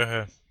 Yeah, go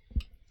ahead.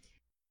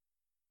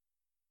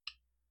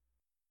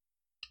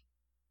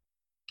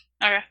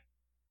 Okay.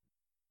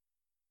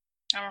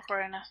 I'm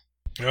recording now.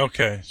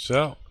 Okay,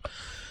 so.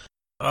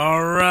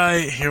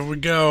 Alright, here we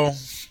go.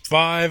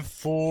 5,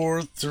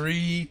 4,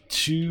 3,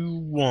 2,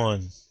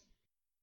 1.